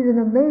who is an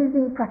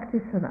amazing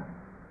practitioner,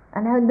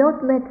 and I had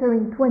not met her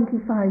in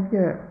 25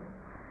 years,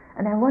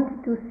 and I wanted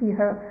to see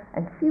her,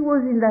 and she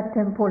was in that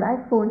temple. I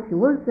thought she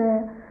was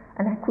there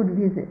and I could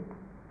visit.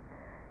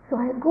 So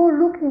I go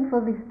looking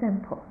for this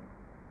temple,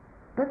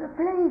 but the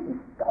place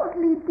is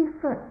totally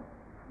different.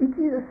 It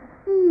is a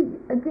sea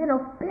again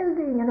of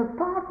building and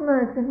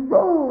apartments and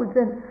roads,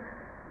 and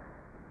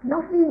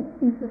nothing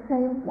is the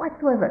same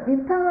whatsoever.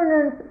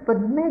 Impermanence,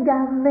 but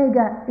mega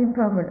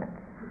impermanence.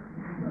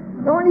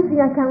 The only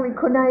thing I can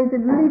recognize is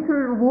a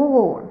little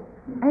wall,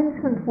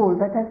 ancient wall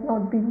that has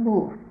not been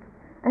moved.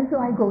 And so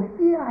I go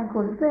here, I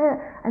go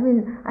there. I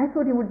mean, I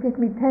thought it would take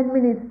me 10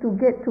 minutes to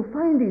get to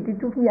find it. It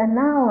took me an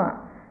hour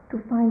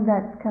to find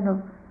that kind of,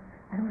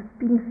 I was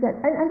being said.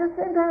 And at the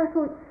same time I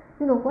thought,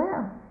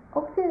 well,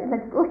 okay,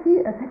 let's go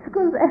here, let's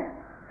go there.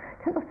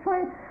 Kind of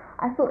trying.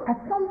 I thought at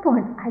some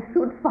point I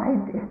should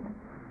find it.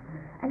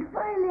 And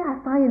finally I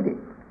find it.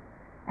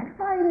 And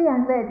finally I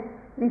met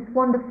this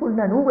wonderful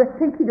nun who was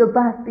taking a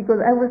bath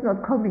because I was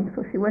not coming,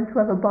 so she went to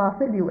have a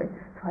bath anyway.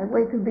 So I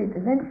waited a bit,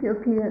 and then she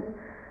appeared,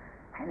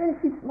 and then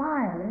she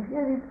smiled, and she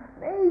had this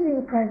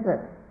amazing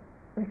presence,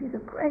 which is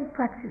a great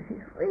practice.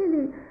 It's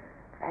really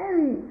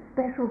very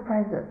special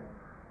presence.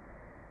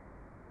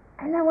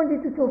 And I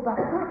wanted to talk about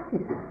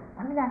practice.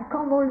 I mean, I've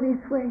come all this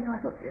way, I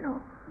thought,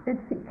 let's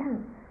see,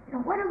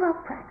 what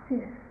about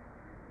practice?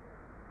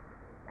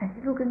 And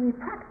she looked at me,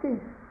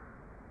 practice.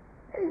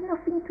 There is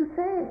nothing to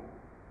say.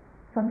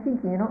 So I'm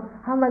thinking,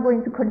 how am I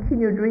going to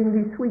continue during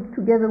this week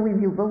together with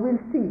you? But we'll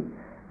see.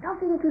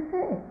 Nothing to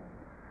say.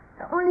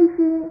 The only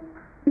thing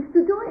is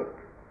to do it.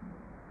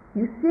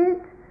 You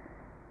sit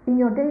in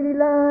your daily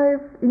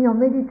life, in your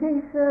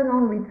meditation,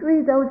 on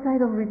retreat,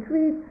 outside of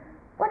retreat,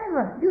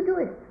 whatever, you do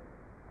it.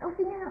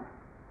 Nothing else.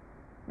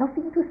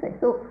 Nothing to say.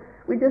 So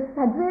we just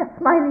sat there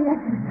smiling at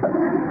each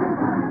other.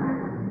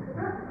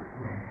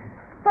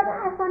 But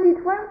I found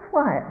it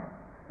worthwhile.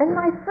 And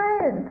my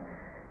friend,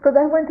 because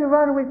I went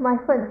around with my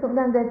friends,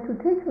 sometimes they had to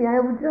take me,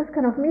 I would just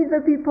kind of meet the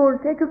people,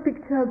 take a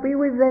picture, be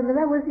with them, and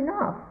that was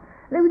enough.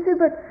 They would say,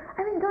 but,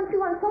 don't you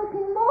want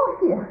something more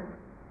here?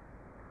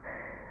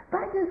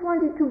 But I just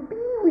wanted to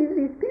be with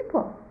these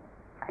people.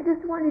 I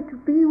just wanted to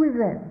be with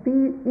them,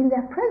 be in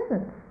their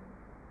presence.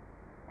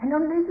 And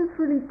not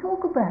necessarily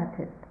talk about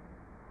it.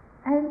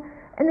 And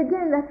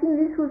again, I think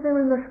this was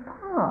very much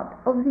part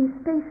of this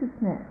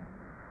spaciousness,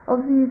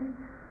 of this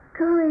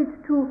courage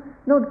to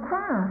not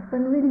grasp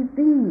and really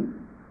be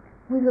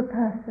with a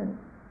person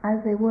as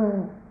they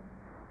were.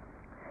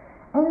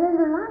 And then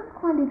the last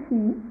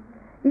quality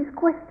is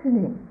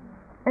questioning.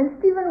 And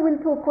Stephen will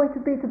talk quite a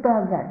bit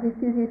about that. This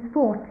is his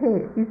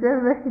forte. He's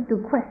very much into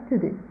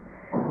questioning.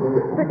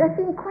 But I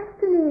think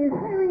questioning is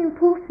very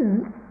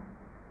important.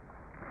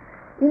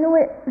 In a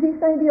way,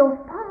 this idea of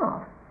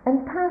path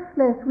and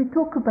pathless we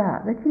talk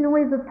about, that in a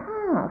way the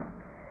path,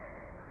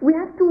 we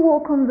have to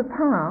walk on the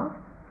path,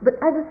 but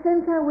at the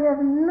same time we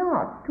have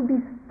not to be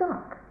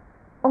stuck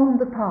on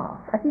the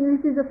path. I think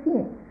this is a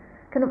thing.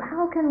 Kind of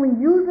how can we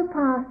use the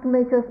path to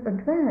make us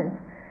advance,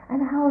 and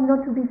how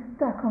not to be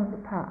stuck on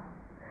the path.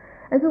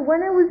 And so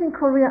when I was in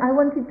Korea, I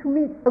wanted to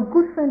meet a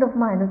good friend of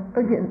mine,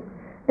 again,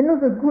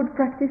 another good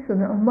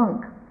practitioner, a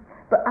monk.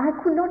 But I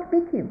could not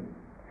meet him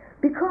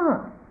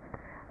because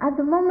at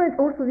the moment,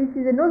 also this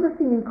is another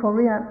thing in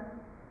Korea,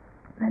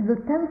 that the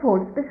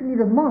temples, especially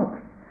the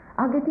monks,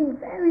 are getting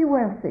very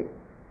wealthy.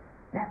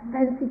 They have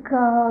fancy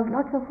cars,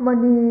 lots of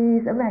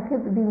money. I mean, I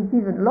kept being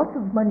given lots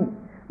of money,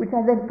 which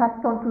I then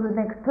passed on to the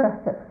next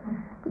person,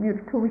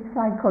 to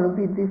recycle a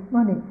bit this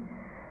money.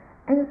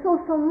 And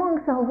so some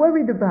monks are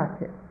worried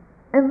about it.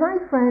 And my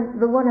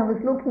friend, the one I was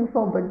looking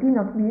for but did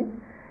not meet,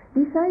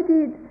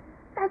 decided,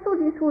 I thought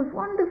this was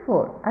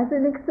wonderful. As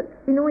an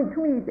to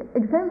me, it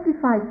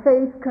exemplifies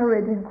faith,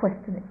 courage, and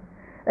questioning.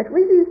 That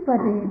with his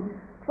buddy,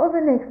 for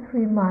the next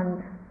 3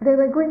 months, they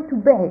were going to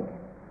beg.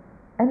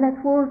 And they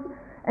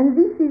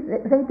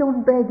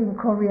don't beg in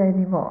Korea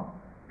anymore.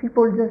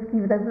 People just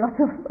give them lots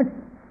of money.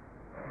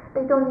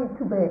 They don't need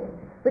to beg.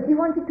 But he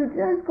wanted to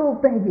just go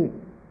begging.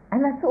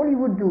 And that's all he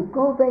would do,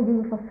 go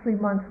begging for 3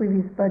 months with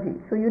his buddy.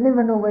 So you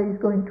never know where he's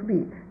going to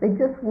be. They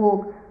just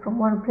walk from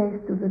one place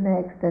to the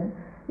next and,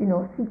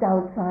 sit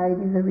outside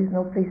if there is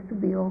no place to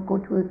be, or go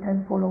to a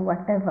temple or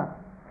whatever.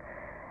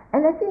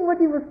 And I think what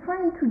he was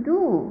trying to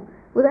do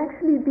would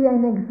actually be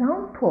an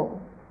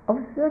example of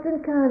a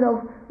certain kind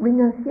of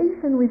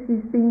renunciation which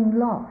is being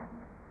lost.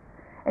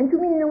 And to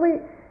me, in a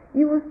way,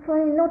 he was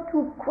trying not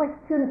to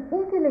question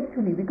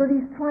intellectually, because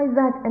he tried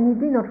that and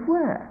it did not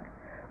work.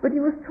 But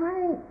he was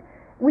trying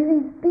with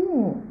his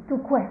being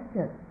to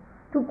question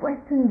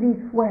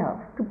this wealth,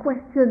 to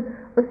question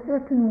a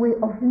certain way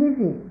of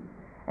living.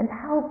 And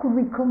how could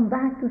we come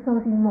back to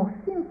something more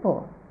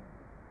simple,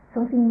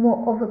 something more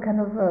of a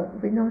kind of a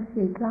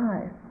renunciate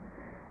life?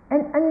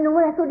 And in a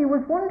way, I thought it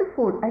was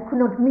wonderful. I could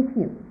not meet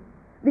him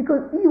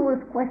because he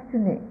was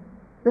questioning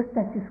the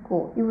status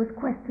quo. He was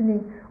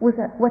questioning what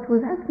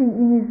was happening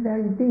in his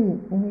very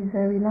being, in his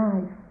very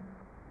life.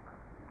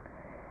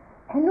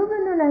 Another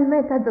nun I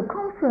met at the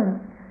conference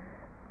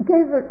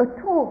gave a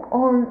talk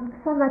on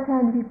samatha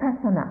and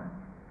vipassana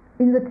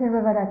in the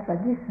Theravada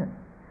tradition.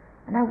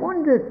 And I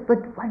wondered, but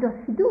what does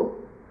she do?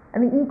 I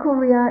mean, in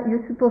Korea,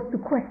 you're supposed to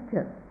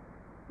question.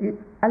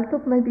 I'll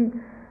talk maybe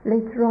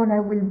later on,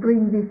 I will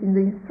bring this in the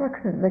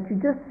instruction, that you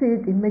just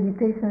sit in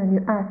meditation and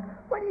you ask,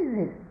 what is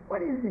this?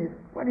 What is this?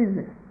 What is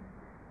this?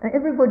 And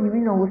everybody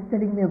was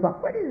telling me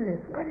about, what is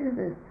this? What is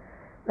this?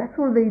 That's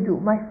all they do.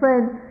 My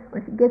friend,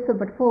 when she gets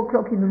up at 4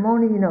 o'clock in the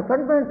morning, what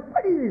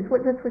is this?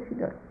 That's what she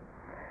does.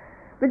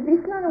 But this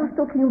man was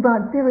talking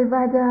about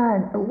Theravada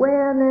and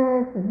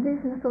awareness and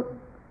this, and so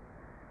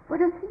what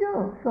does she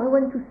do? So I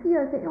went to see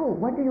her and said,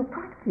 what do you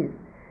practice?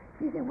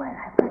 She said, well,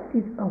 I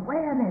practice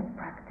awareness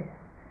practice.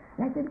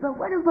 And I said, but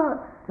what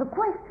about the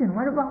question?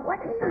 What about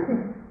what is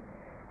this?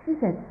 She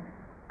said,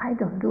 I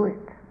don't do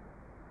it.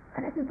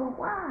 And I said, but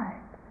why?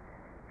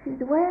 She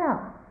said,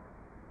 well,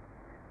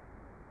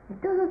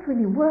 it doesn't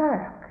really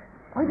work.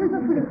 Or it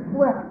doesn't really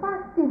work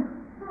fast enough.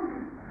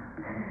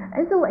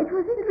 And so it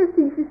was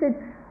interesting. She said,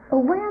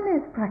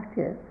 awareness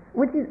practice,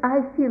 which is,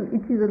 I feel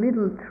it is a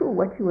little true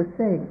what she was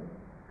saying.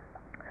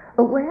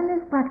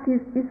 Awareness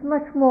practice is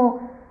much more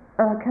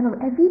kind of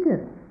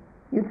evident.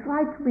 You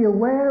try to be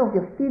aware of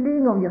your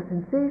feeling, of your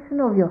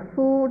sensation, of your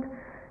thought.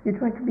 You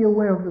try to be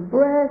aware of the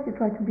breath. You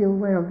try to be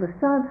aware of the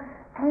sun.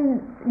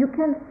 And you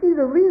can see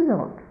the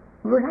results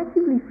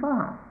relatively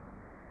fast.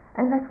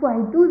 And that's why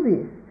I do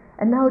this.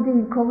 And nowadays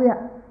in Korea,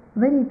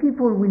 many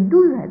people will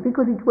do that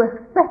because it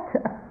works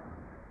better.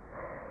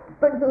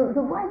 But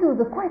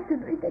the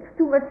question, it takes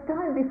too much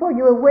time before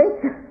you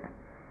awaken.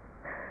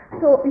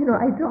 So,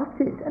 I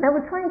dropped it. And I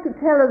was trying to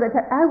tell her that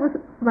I was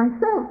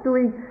myself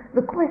doing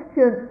the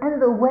question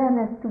and the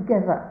awareness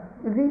together.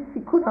 This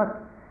she could not.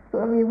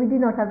 So, we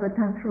did not have the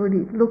time to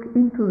really look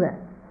into that.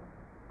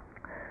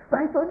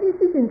 But I thought this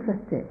is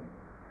interesting.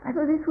 I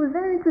thought this was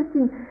very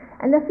interesting.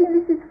 And I think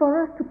this is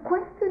for us to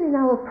question in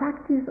our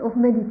practice of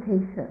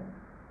meditation.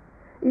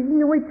 Is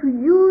in a way to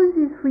use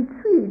this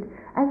retreat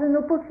as an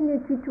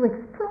opportunity to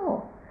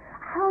explore.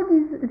 How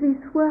does this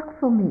work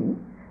for me?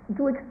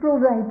 To explore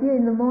the idea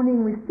in the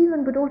morning with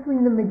Stephen, but also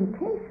in the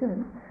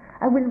meditation.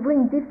 I will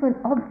bring different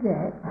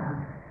objects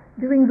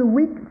during the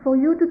week for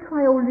you to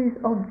try all these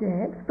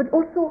objects, but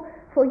also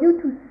for you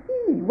to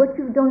see what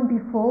you've done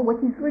before, what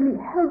has really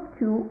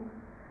helped you,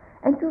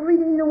 and to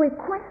really in a way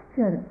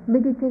question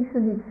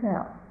meditation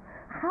itself.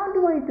 How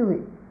do I do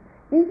it?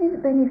 Is it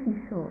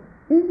beneficial?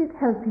 Is it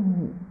helping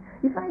me?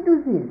 If I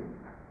do this,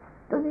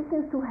 does it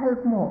seem to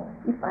help more?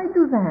 If I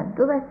do that,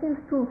 does that seem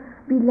to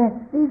be less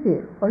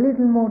vivid or a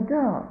little more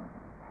dull?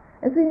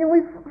 And so in a way,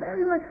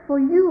 very much for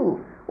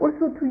you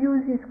also to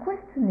use this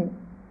questioning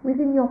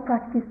within your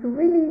practice, to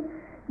really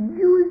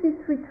use this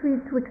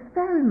retreat to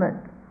experiment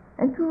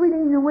and to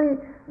really in a way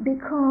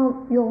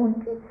become your own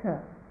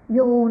teacher,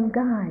 your own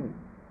guide.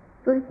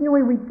 So in a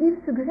way we give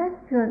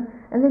suggestion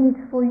and then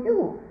it's for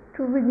you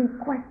to really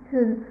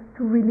question,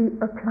 to really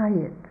apply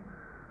it.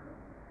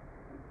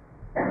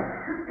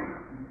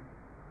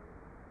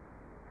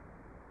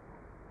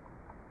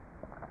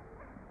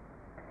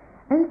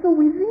 And so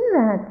within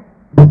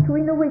that, to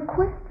in a way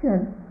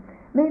question,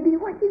 maybe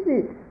what is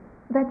it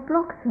that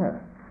blocks us?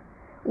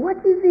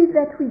 What is it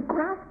that we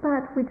grasp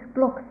at which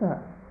blocks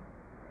us?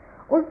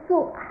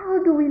 Also, how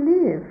do we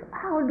live?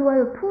 How do I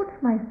approach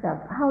myself?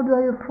 How do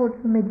I approach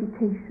the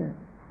meditation?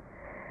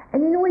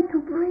 And in a way to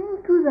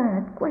bring to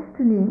that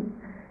questioning,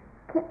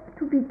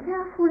 to be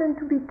careful and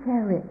to be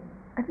caring.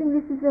 I think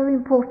this is very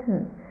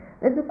important.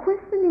 That the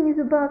questioning is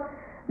about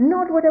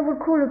not what I would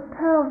call a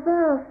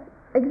perverse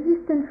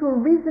existential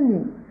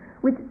reasoning,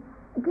 which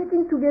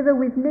getting together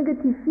with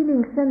negative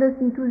feelings send us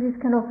into this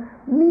kind of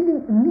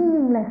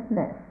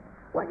meaninglessness.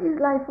 What is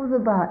life all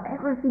about?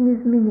 Everything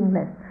is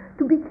meaningless.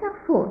 To be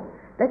careful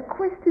that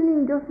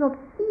questioning does not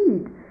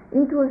feed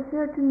into a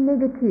certain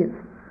negative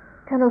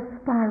kind of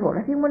spiral.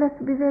 I think one has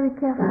to be very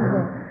careful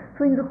there.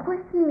 So in the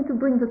questioning, to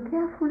bring the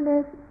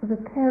carefulness, the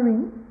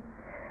caring,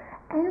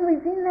 and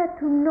within that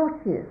to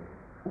notice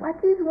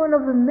what is one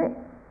of the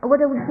what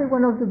I would say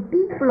one of the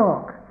big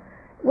blocks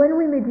when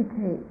we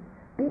meditate,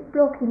 big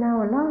block in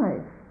our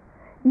lives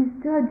is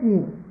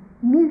judging,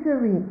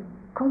 misery,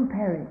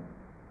 comparing.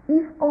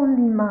 If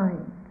only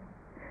mind.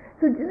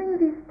 So during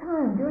this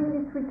time, during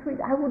this retreat,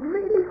 I would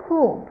really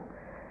hope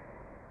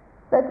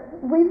that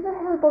with the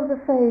help of the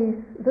faith,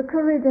 the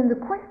courage and the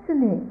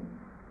questioning,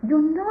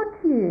 you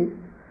notice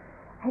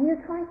and you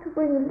try to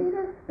bring a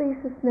little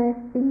spaciousness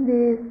in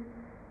this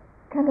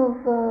kind of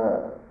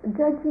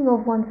judging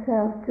of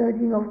oneself,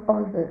 judging of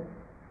others,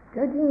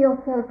 judging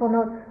yourself for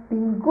not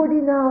being good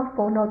enough,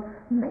 for not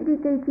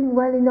meditating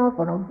well enough,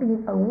 for not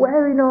being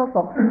aware enough,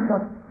 or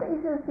not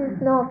spacious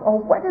enough, or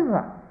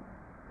whatever.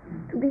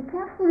 To be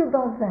careful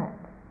about that.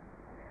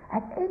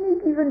 At any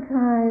given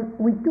time,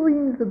 we're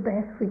doing the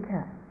best we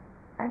can.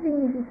 I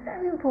think this is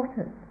very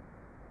important.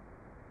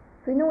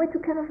 So in a way to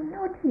kind of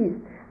notice,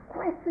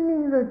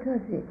 questioning the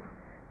judging,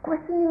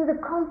 questioning the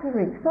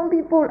comparing. Some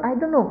people, I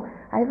don't know,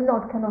 I've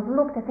not kind of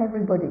looked at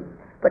everybody,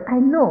 but I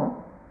know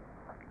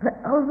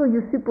that although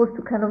you're supposed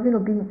to kind of,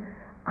 be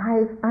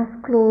eyes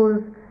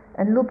closed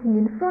and looking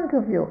in front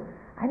of you,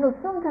 I know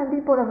sometimes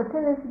people have a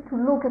tendency to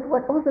look at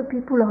what other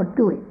people are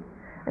doing.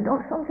 And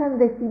sometimes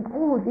they think,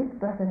 oh, this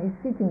person is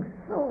sitting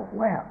so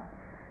well,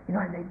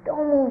 and they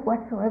don't move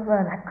whatsoever,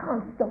 and I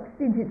can't stop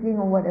fidgeting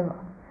or whatever.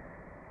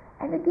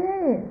 And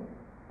again,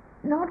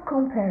 not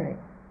comparing.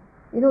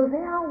 They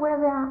are where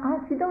they are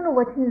at. You don't know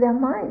what's in their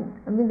mind.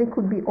 I mean, they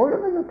could be all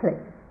over the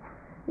place.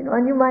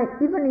 And you might,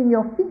 even in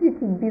your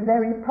fidgeting, be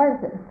very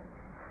present.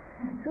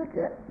 So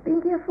be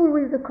careful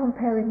with the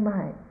comparing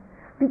mind.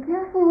 Be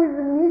careful with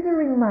the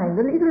measuring mind.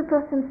 The little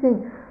person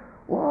saying,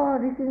 oh,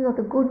 this is not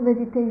a good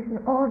meditation,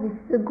 or this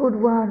is a good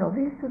one, or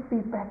this should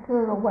be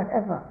better, or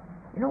whatever.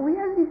 We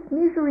have this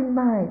measuring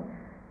mind.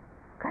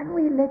 Can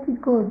we let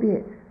it go a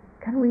bit?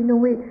 Can we, in a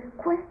way,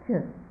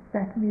 question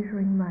that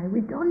measuring mind? We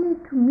don't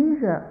need to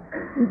measure.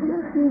 We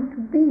just need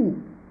to be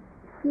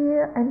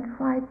here and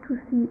try to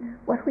see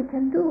what we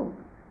can do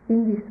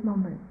in this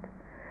moment.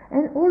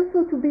 And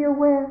also to be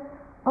aware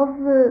of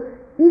the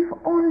if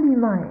only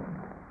mind.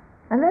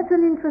 And that's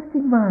an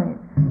interesting mind.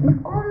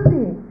 If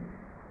only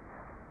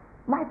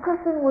my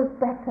cousin was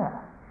better.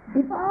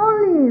 If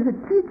only the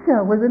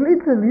teacher was a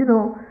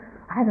little,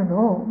 I don't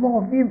know,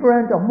 more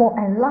vibrant or more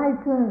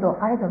enlightened or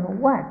I don't know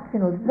what,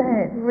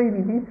 then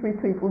really this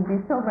retreat would be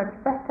so much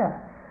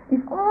better.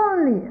 If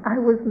only I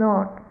was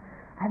not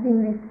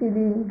having this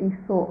feeling, this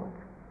thought.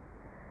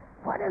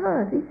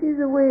 Whatever, this is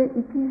the way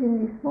it is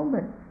in this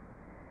moment.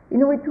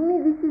 In a way, to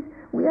me,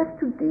 we have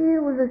to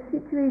deal with the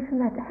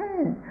situation at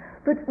hand,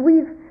 but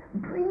we've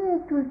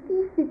bringing to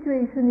this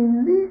situation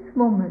in this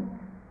moment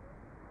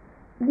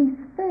this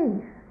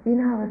faith in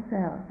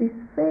ourselves, this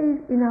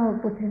faith in our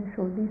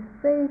potential, this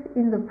faith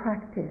in the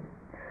practice,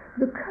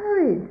 the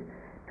courage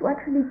to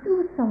actually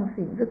do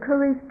something, the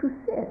courage to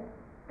sit,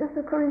 just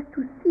the courage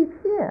to sit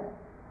here,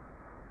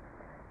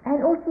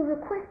 and also the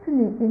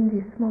questioning in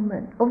this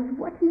moment of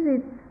what is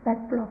it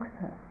that blocks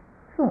us.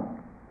 So,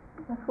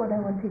 that's what I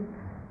wanted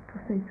to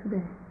say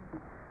today.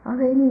 Are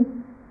there any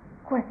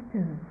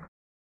questions?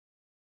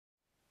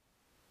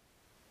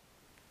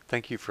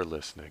 Thank you for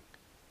listening.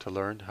 To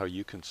learn how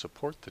you can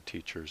support the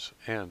teachers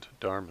and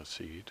Dharma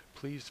Seed,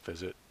 please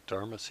visit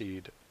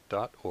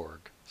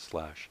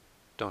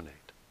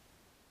dharmaseed.org/donate.